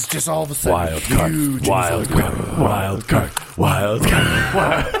 and he's just all of a sudden Wild card. huge. Wild card. Wild card. Wild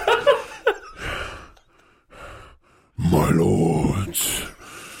card. My lords,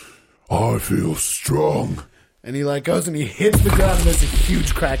 I feel strong. And he like goes and he hits the ground and there's a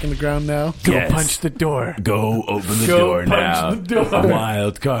huge crack in the ground now. Go punch the door. Go open the door now. The door.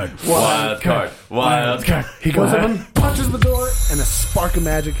 Wildcard. Wildcard. He goes up and punches the door and a spark of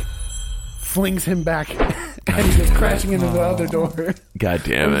magic flings him back and he goes crashing into the other door. God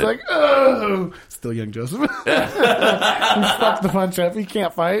damn it. He's like, oh. Still young Joseph. He fucked the punch up. He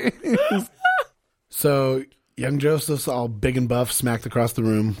can't fight. So young Joseph's all big and buff, smacked across the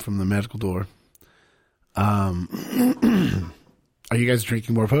room from the magical door. Are you guys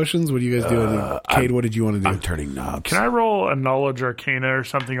drinking more potions? What are you guys doing? Cade, what did you want to do? I'm turning knobs. Can I roll a knowledge arcana or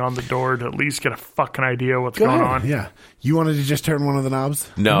something on the door to at least get a fucking idea what's Go going ahead. on? Yeah. You wanted to just turn one of the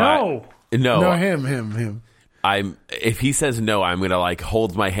knobs? No. No, him. If he says no, I'm gonna like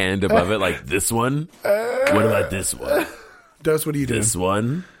hold my hand above it like this one. What about this one? Dos, what are you doing? This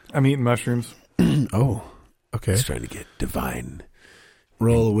one? I'm eating mushrooms. Oh, okay. He's trying to get divine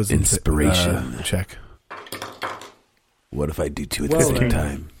Roll a wisdom inspiration. Check. What if I do two at the same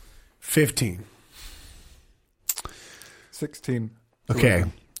time? 15. 16. Okay.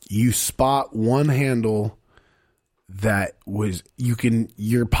 You spot one handle that was you're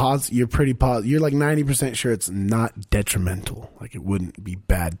pretty positive. You're like 90% sure it's not detrimental. Like it wouldn't be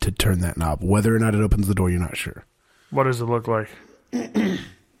bad to turn that knob. Whether or not it opens the door, you're not sure. What does it look like?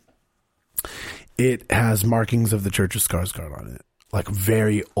 It has markings of the Church of Skarsgård on it. Like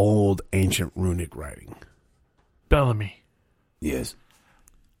very old ancient runic writing. Bellamy, Yes.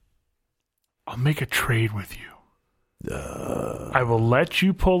 I'll make a trade with you. I will let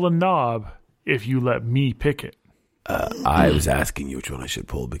you pull a knob if you let me pick it. I was asking you which one I should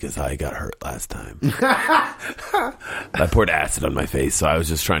pull because I got hurt last time. I poured acid on my face, so I was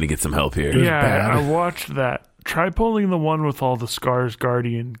just trying to get some help here. Yeah, bad. I watched that. Try pulling the one with all the Scars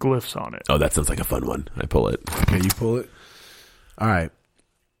Guardian glyphs on it. Oh, that sounds like a fun one. I pull it. Okay, you pull it. All right.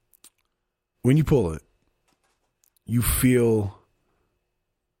 When you pull it, you feel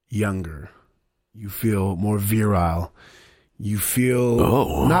younger. You feel more virile. You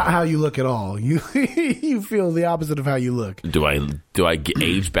feel not how you look at all. You feel the opposite of how you look. Do I get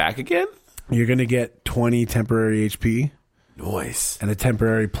age back again? You're going to get 20 temporary HP Nice. and a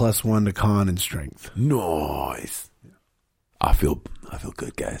temporary +1 to con and strength. Nice. I feel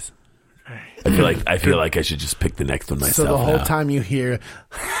good, guys. I feel like I should just pick the next one myself. So the whole now. time you hear,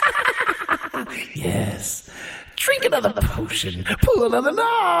 Yes. Drink another potion. Pull another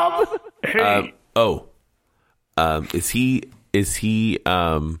knob. Hey, Is he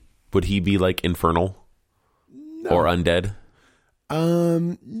would he be like infernal or undead?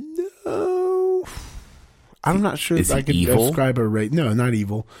 No. I'm not sure Is if I he could evil? describe a rate. No, not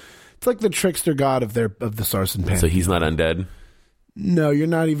evil. It's like the trickster god of the Sarsen Pan. So he's not undead? No, you're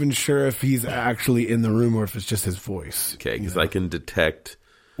not even sure if he's actually in the room or if it's just his voice. Okay, because I can detect.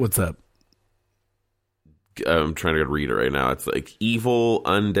 What's up? I'm trying to read it right now. It's like evil,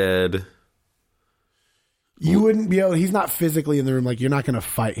 undead. You wouldn't be able. He's not physically in the room. Like you're not going to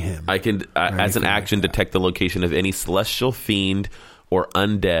fight him. I can, as an action, detect the location of any celestial fiend or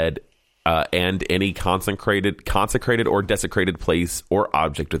undead, and any consecrated or desecrated place or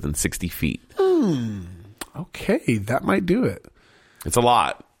object within 60 feet. Okay, that might do it. It's a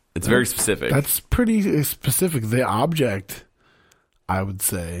lot. It's very specific. That's pretty specific. The object, I would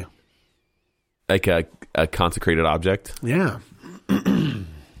say. Like a consecrated object. Yeah.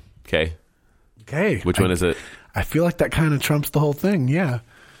 Okay. Okay. Which one is it? I feel like that kind of trumps the whole thing. Yeah.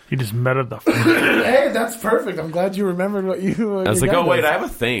 he just meta the. Hey, that's perfect. I'm glad you remembered what you. I was like, oh wait, I have a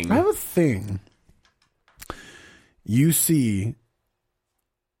thing. I have a thing. You see,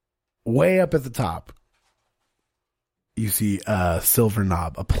 way up at the top, you see a silver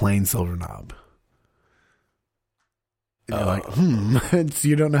knob, a plain silver knob. And you're like, And so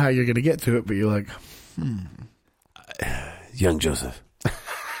you don't know how you're going to get to it, but you're like, Young Joseph.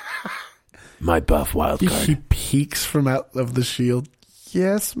 My buff wildcard. He peeks from out of the shield.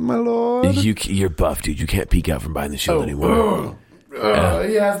 Yes, my lord. You're buff, dude. You can't peek out from behind the shield anymore.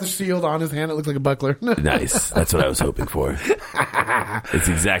 He has the shield on his hand. It looks like a buckler. Nice. That's what I was hoping for. It's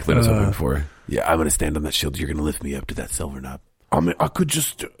exactly what I was hoping for. Yeah, I'm going to stand on that shield. You're going to lift me up to that silver knob. I mean, I could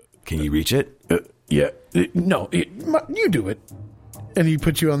just... Can you reach it? You do it. And he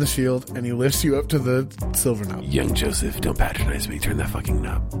puts you on the shield, and he lifts you up to the silver knob. Young Joseph, don't patronize me. Turn that fucking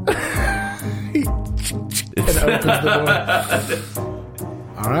knob. And opens the door.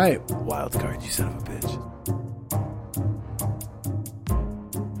 All right. Wildcard, you son of a bitch.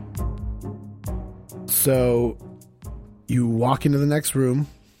 So you walk into the next room,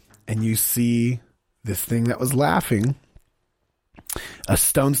 and you see this thing that was laughing, a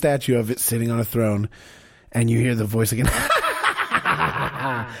stone statue of it sitting on a throne, and you hear the voice again.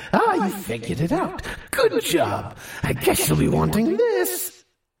 You figured it out. Good Good job. I guess you'll be wanting this.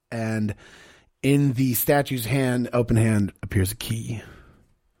 And in the statue's hand, open hand, appears a key.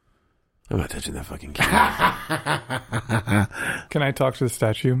 I'm not touching that fucking key. Can I talk to the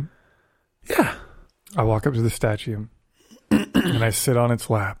statue? Yeah. I walk up to the statue and I sit on its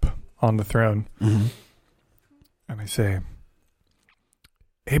lap on the throne. Mm-hmm. And I say,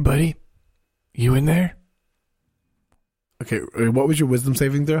 "Hey, buddy, you in there?" Okay, what was your wisdom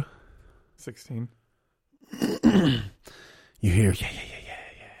saving throw? 16. You hear,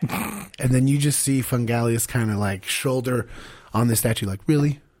 yeah. And then you just see Fungalius kind of like shoulder on the statue, like,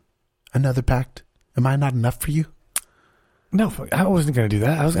 really? Another pact? Am I not enough for you? No, I wasn't going to do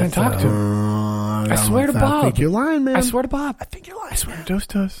that. I was going to talk to him. I swear to Bob. I think you're lying, man. I swear to Bob. I think you're lying. I swear to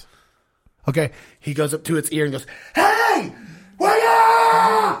Dostos. Okay, he goes up to its ear and goes, "Hey, wake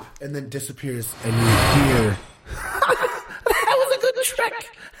up!" And then disappears, and you hear, That was a good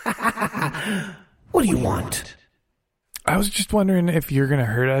trick. What do you want? I was just wondering if you're going to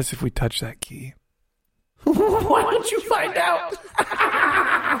hurt us if we touch that key. Why don't you find out?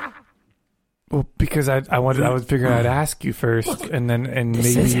 Well, because I was figuring I'd ask you first, and maybe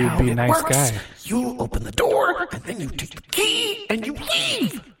This is you'd how be a it nice works. guy. You open the door, and then you take the key, and you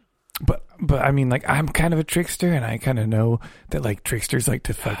leave. But I mean, like, I'm kind of a trickster, and I kind of know that, like, tricksters like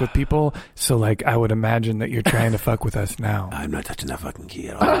to fuck with people. So, like, I would imagine that you're trying to fuck with us now. I'm not touching that fucking key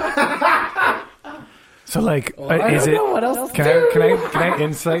at all. So, like, I is don't it? know what else to Can do. I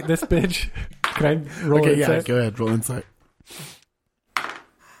insight this bitch? Can I roll okay, yeah, insight? go ahead, roll insight.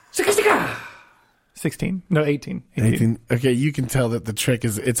 16? No, 18. 18. Okay, you can tell that the trick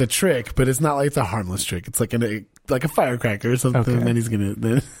it's a trick, but it's not like it's a harmless trick. It's like a firecracker or something. Okay. And then he's gonna.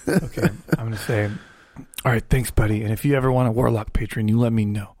 Okay, I'm gonna say, all right, thanks, buddy. And if you ever want a warlock patron, you let me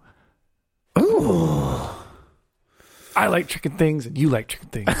know. Ooh. I like tricking things, and you like tricking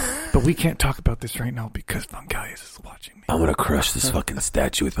things, but we can't talk about this right now because Fungalius is watching me. I'm gonna crush this fucking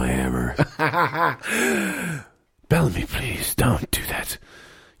statue with my hammer. Bellamy, please don't do that.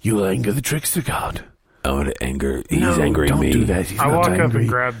 You will anger the trickster god. I'm gonna anger. He's No, angering don't me. do that. He's I not walk up angry. and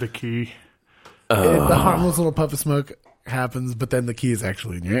grab the key. The harmless little puff of smoke happens, but then the key is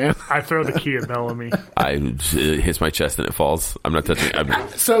actually in your hand. I throw the key at Bellamy. It hits my chest and it falls. I'm not touching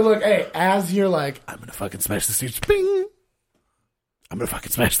it. So look, hey, as you're like, I'm gonna fucking smash the stage. Bing. I'm gonna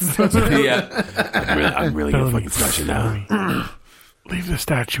fucking smash the stage. Yeah. I'm really gonna fucking smash it now. Leave the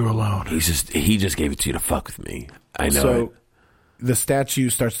statue alone. He just gave it to you to fuck with me. I know So it. the statue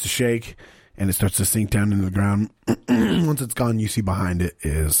starts to shake and it starts to sink down into the ground. Once it's gone, you see behind it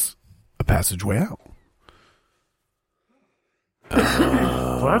is a passageway out.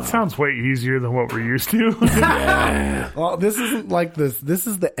 Well, that sounds way easier than what we're used to. Well, this isn't like this. This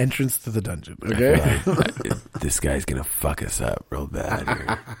is the entrance to the dungeon. Okay. This guy's gonna fuck us up real bad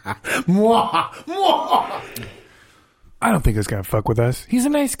here. Mwah, mwah. I don't think he's gonna fuck with us. He's a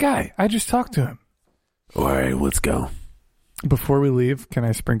nice guy. I just talked to him. All right, let's go. Before we leave, can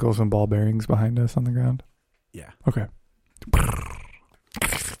I sprinkle some ball bearings behind us on the ground? Yeah. Okay.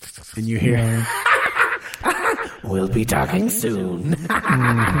 And you hear. Yeah. We'll be talking soon.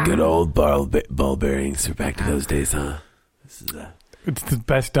 Good old ball bearings. We're back to those days, huh? This is It's the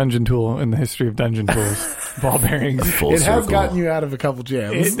best dungeon tool in the history of dungeon tools. Ball bearings. full It circle. has gotten you out of a couple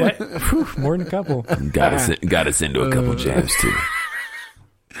jams. More than a couple. Got us into a couple jams too.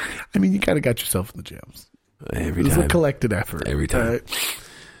 I mean, you kind of got yourself in the jams. Every It was a time. collected effort. Every time.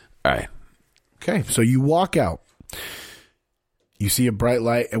 All right. Okay, so you walk out. You see a bright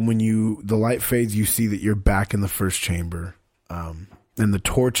light, and when the light fades, you see that you're back in the first chamber. And the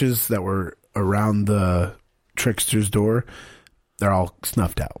torches that were around the trickster's door, they're all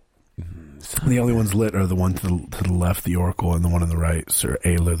snuffed out. The only ones lit are the one to the left, the Oracle, and the one on the right, Sir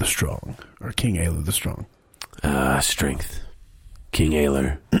Ayler the Strong, or King Ayler the Strong. Strength. King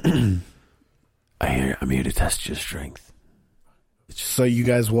Ayler. I'm here to test your strength. So you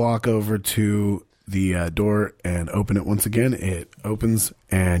guys walk over to the door and open it once again. It opens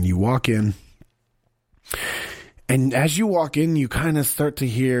and you walk in. And as you walk in, you kind of start to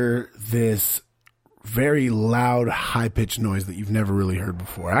hear this very loud, high-pitched noise that you've never really heard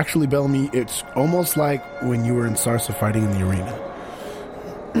before. Actually, Bellamy, it's almost like when you were in Sarsa fighting in the arena.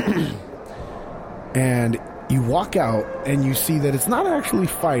 And you walk out and you see that it's not actually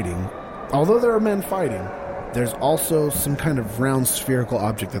fighting. Although there are men fighting, there's also some kind of round spherical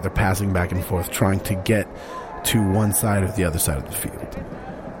object that they're passing back and forth, trying to get to one side or the other side of the field.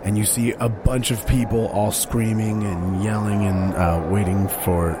 And you see a bunch of people all screaming and yelling and waiting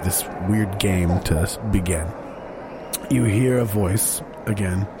for this weird game to begin. You hear a voice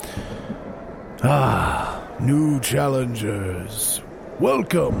again. New challengers.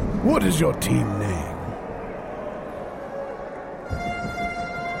 Welcome. What is your team name?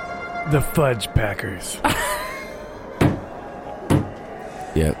 The Fudge Packers.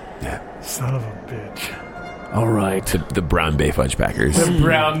 Yeah. Son of a bitch. All right. The Brown Bay Fudge Packers. The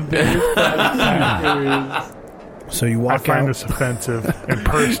Brown Bay Fudge Packers. So you I walk find out. this offensive and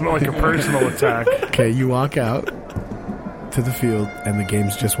personal, like a personal attack. Okay, you walk out to the field, and the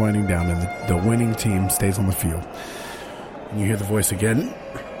game's just winding down, and the winning team stays on the field. And you hear the voice again.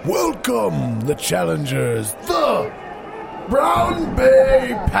 Welcome, the challengers, the Brown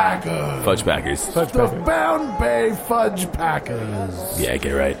Bay Packers. Fudge Packers. The Brown Bay Fudge Packers. Yeah,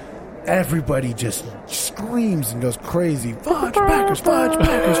 get right. Everybody just screams and goes crazy. Fudge Packers, Fudge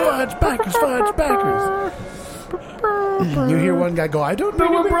Packers, Fudge Packers, Fudge Packers. You hear one guy go, I don't know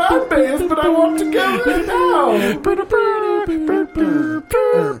what Brown Bay is, but I want to go there now.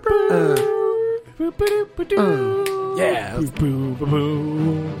 Yeah.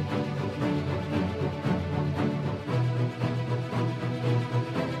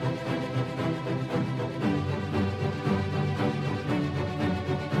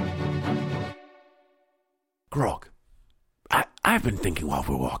 Grog, I've been thinking while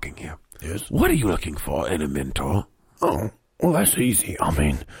we're walking here. Yes? What are you looking for in a mentor? Oh, well, that's easy. I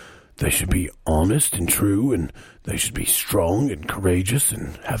mean, they should be honest and true, and they should be strong and courageous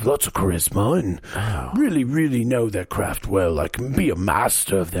and have lots of charisma and really, really know their craft well. Like, be a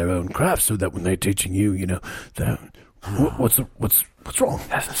master of their own craft so that when they're teaching you, you know, what's wrong?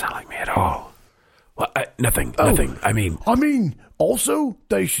 Doesn't sound like me at all. Well, nothing. I mean, also,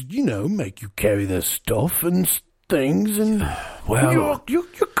 they should, you know, make you carry their stuff and things, and well, you're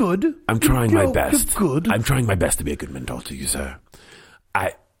good. I'm trying my best. You're good. I'm trying my best to be a good mentor to you, sir.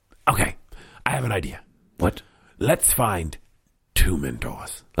 Okay, I have an idea. What? Let's find 2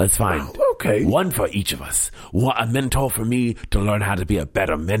 mentors. Let's find okay. one for each of us. A mentor for me to learn how to be a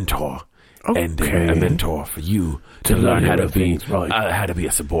better mentor. Okay. And a mentor for you to learn how to be right. how to be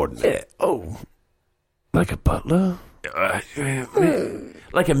a subordinate. Yeah. Oh, like a butler.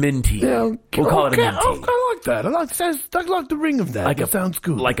 Like a mentee. Yeah, We'll call it a mentee. I like that. I like the ring of that. That sounds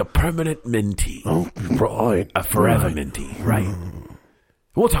good. Like a permanent mentee. Oh, right. A forever mentee, right?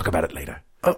 We'll talk about it later.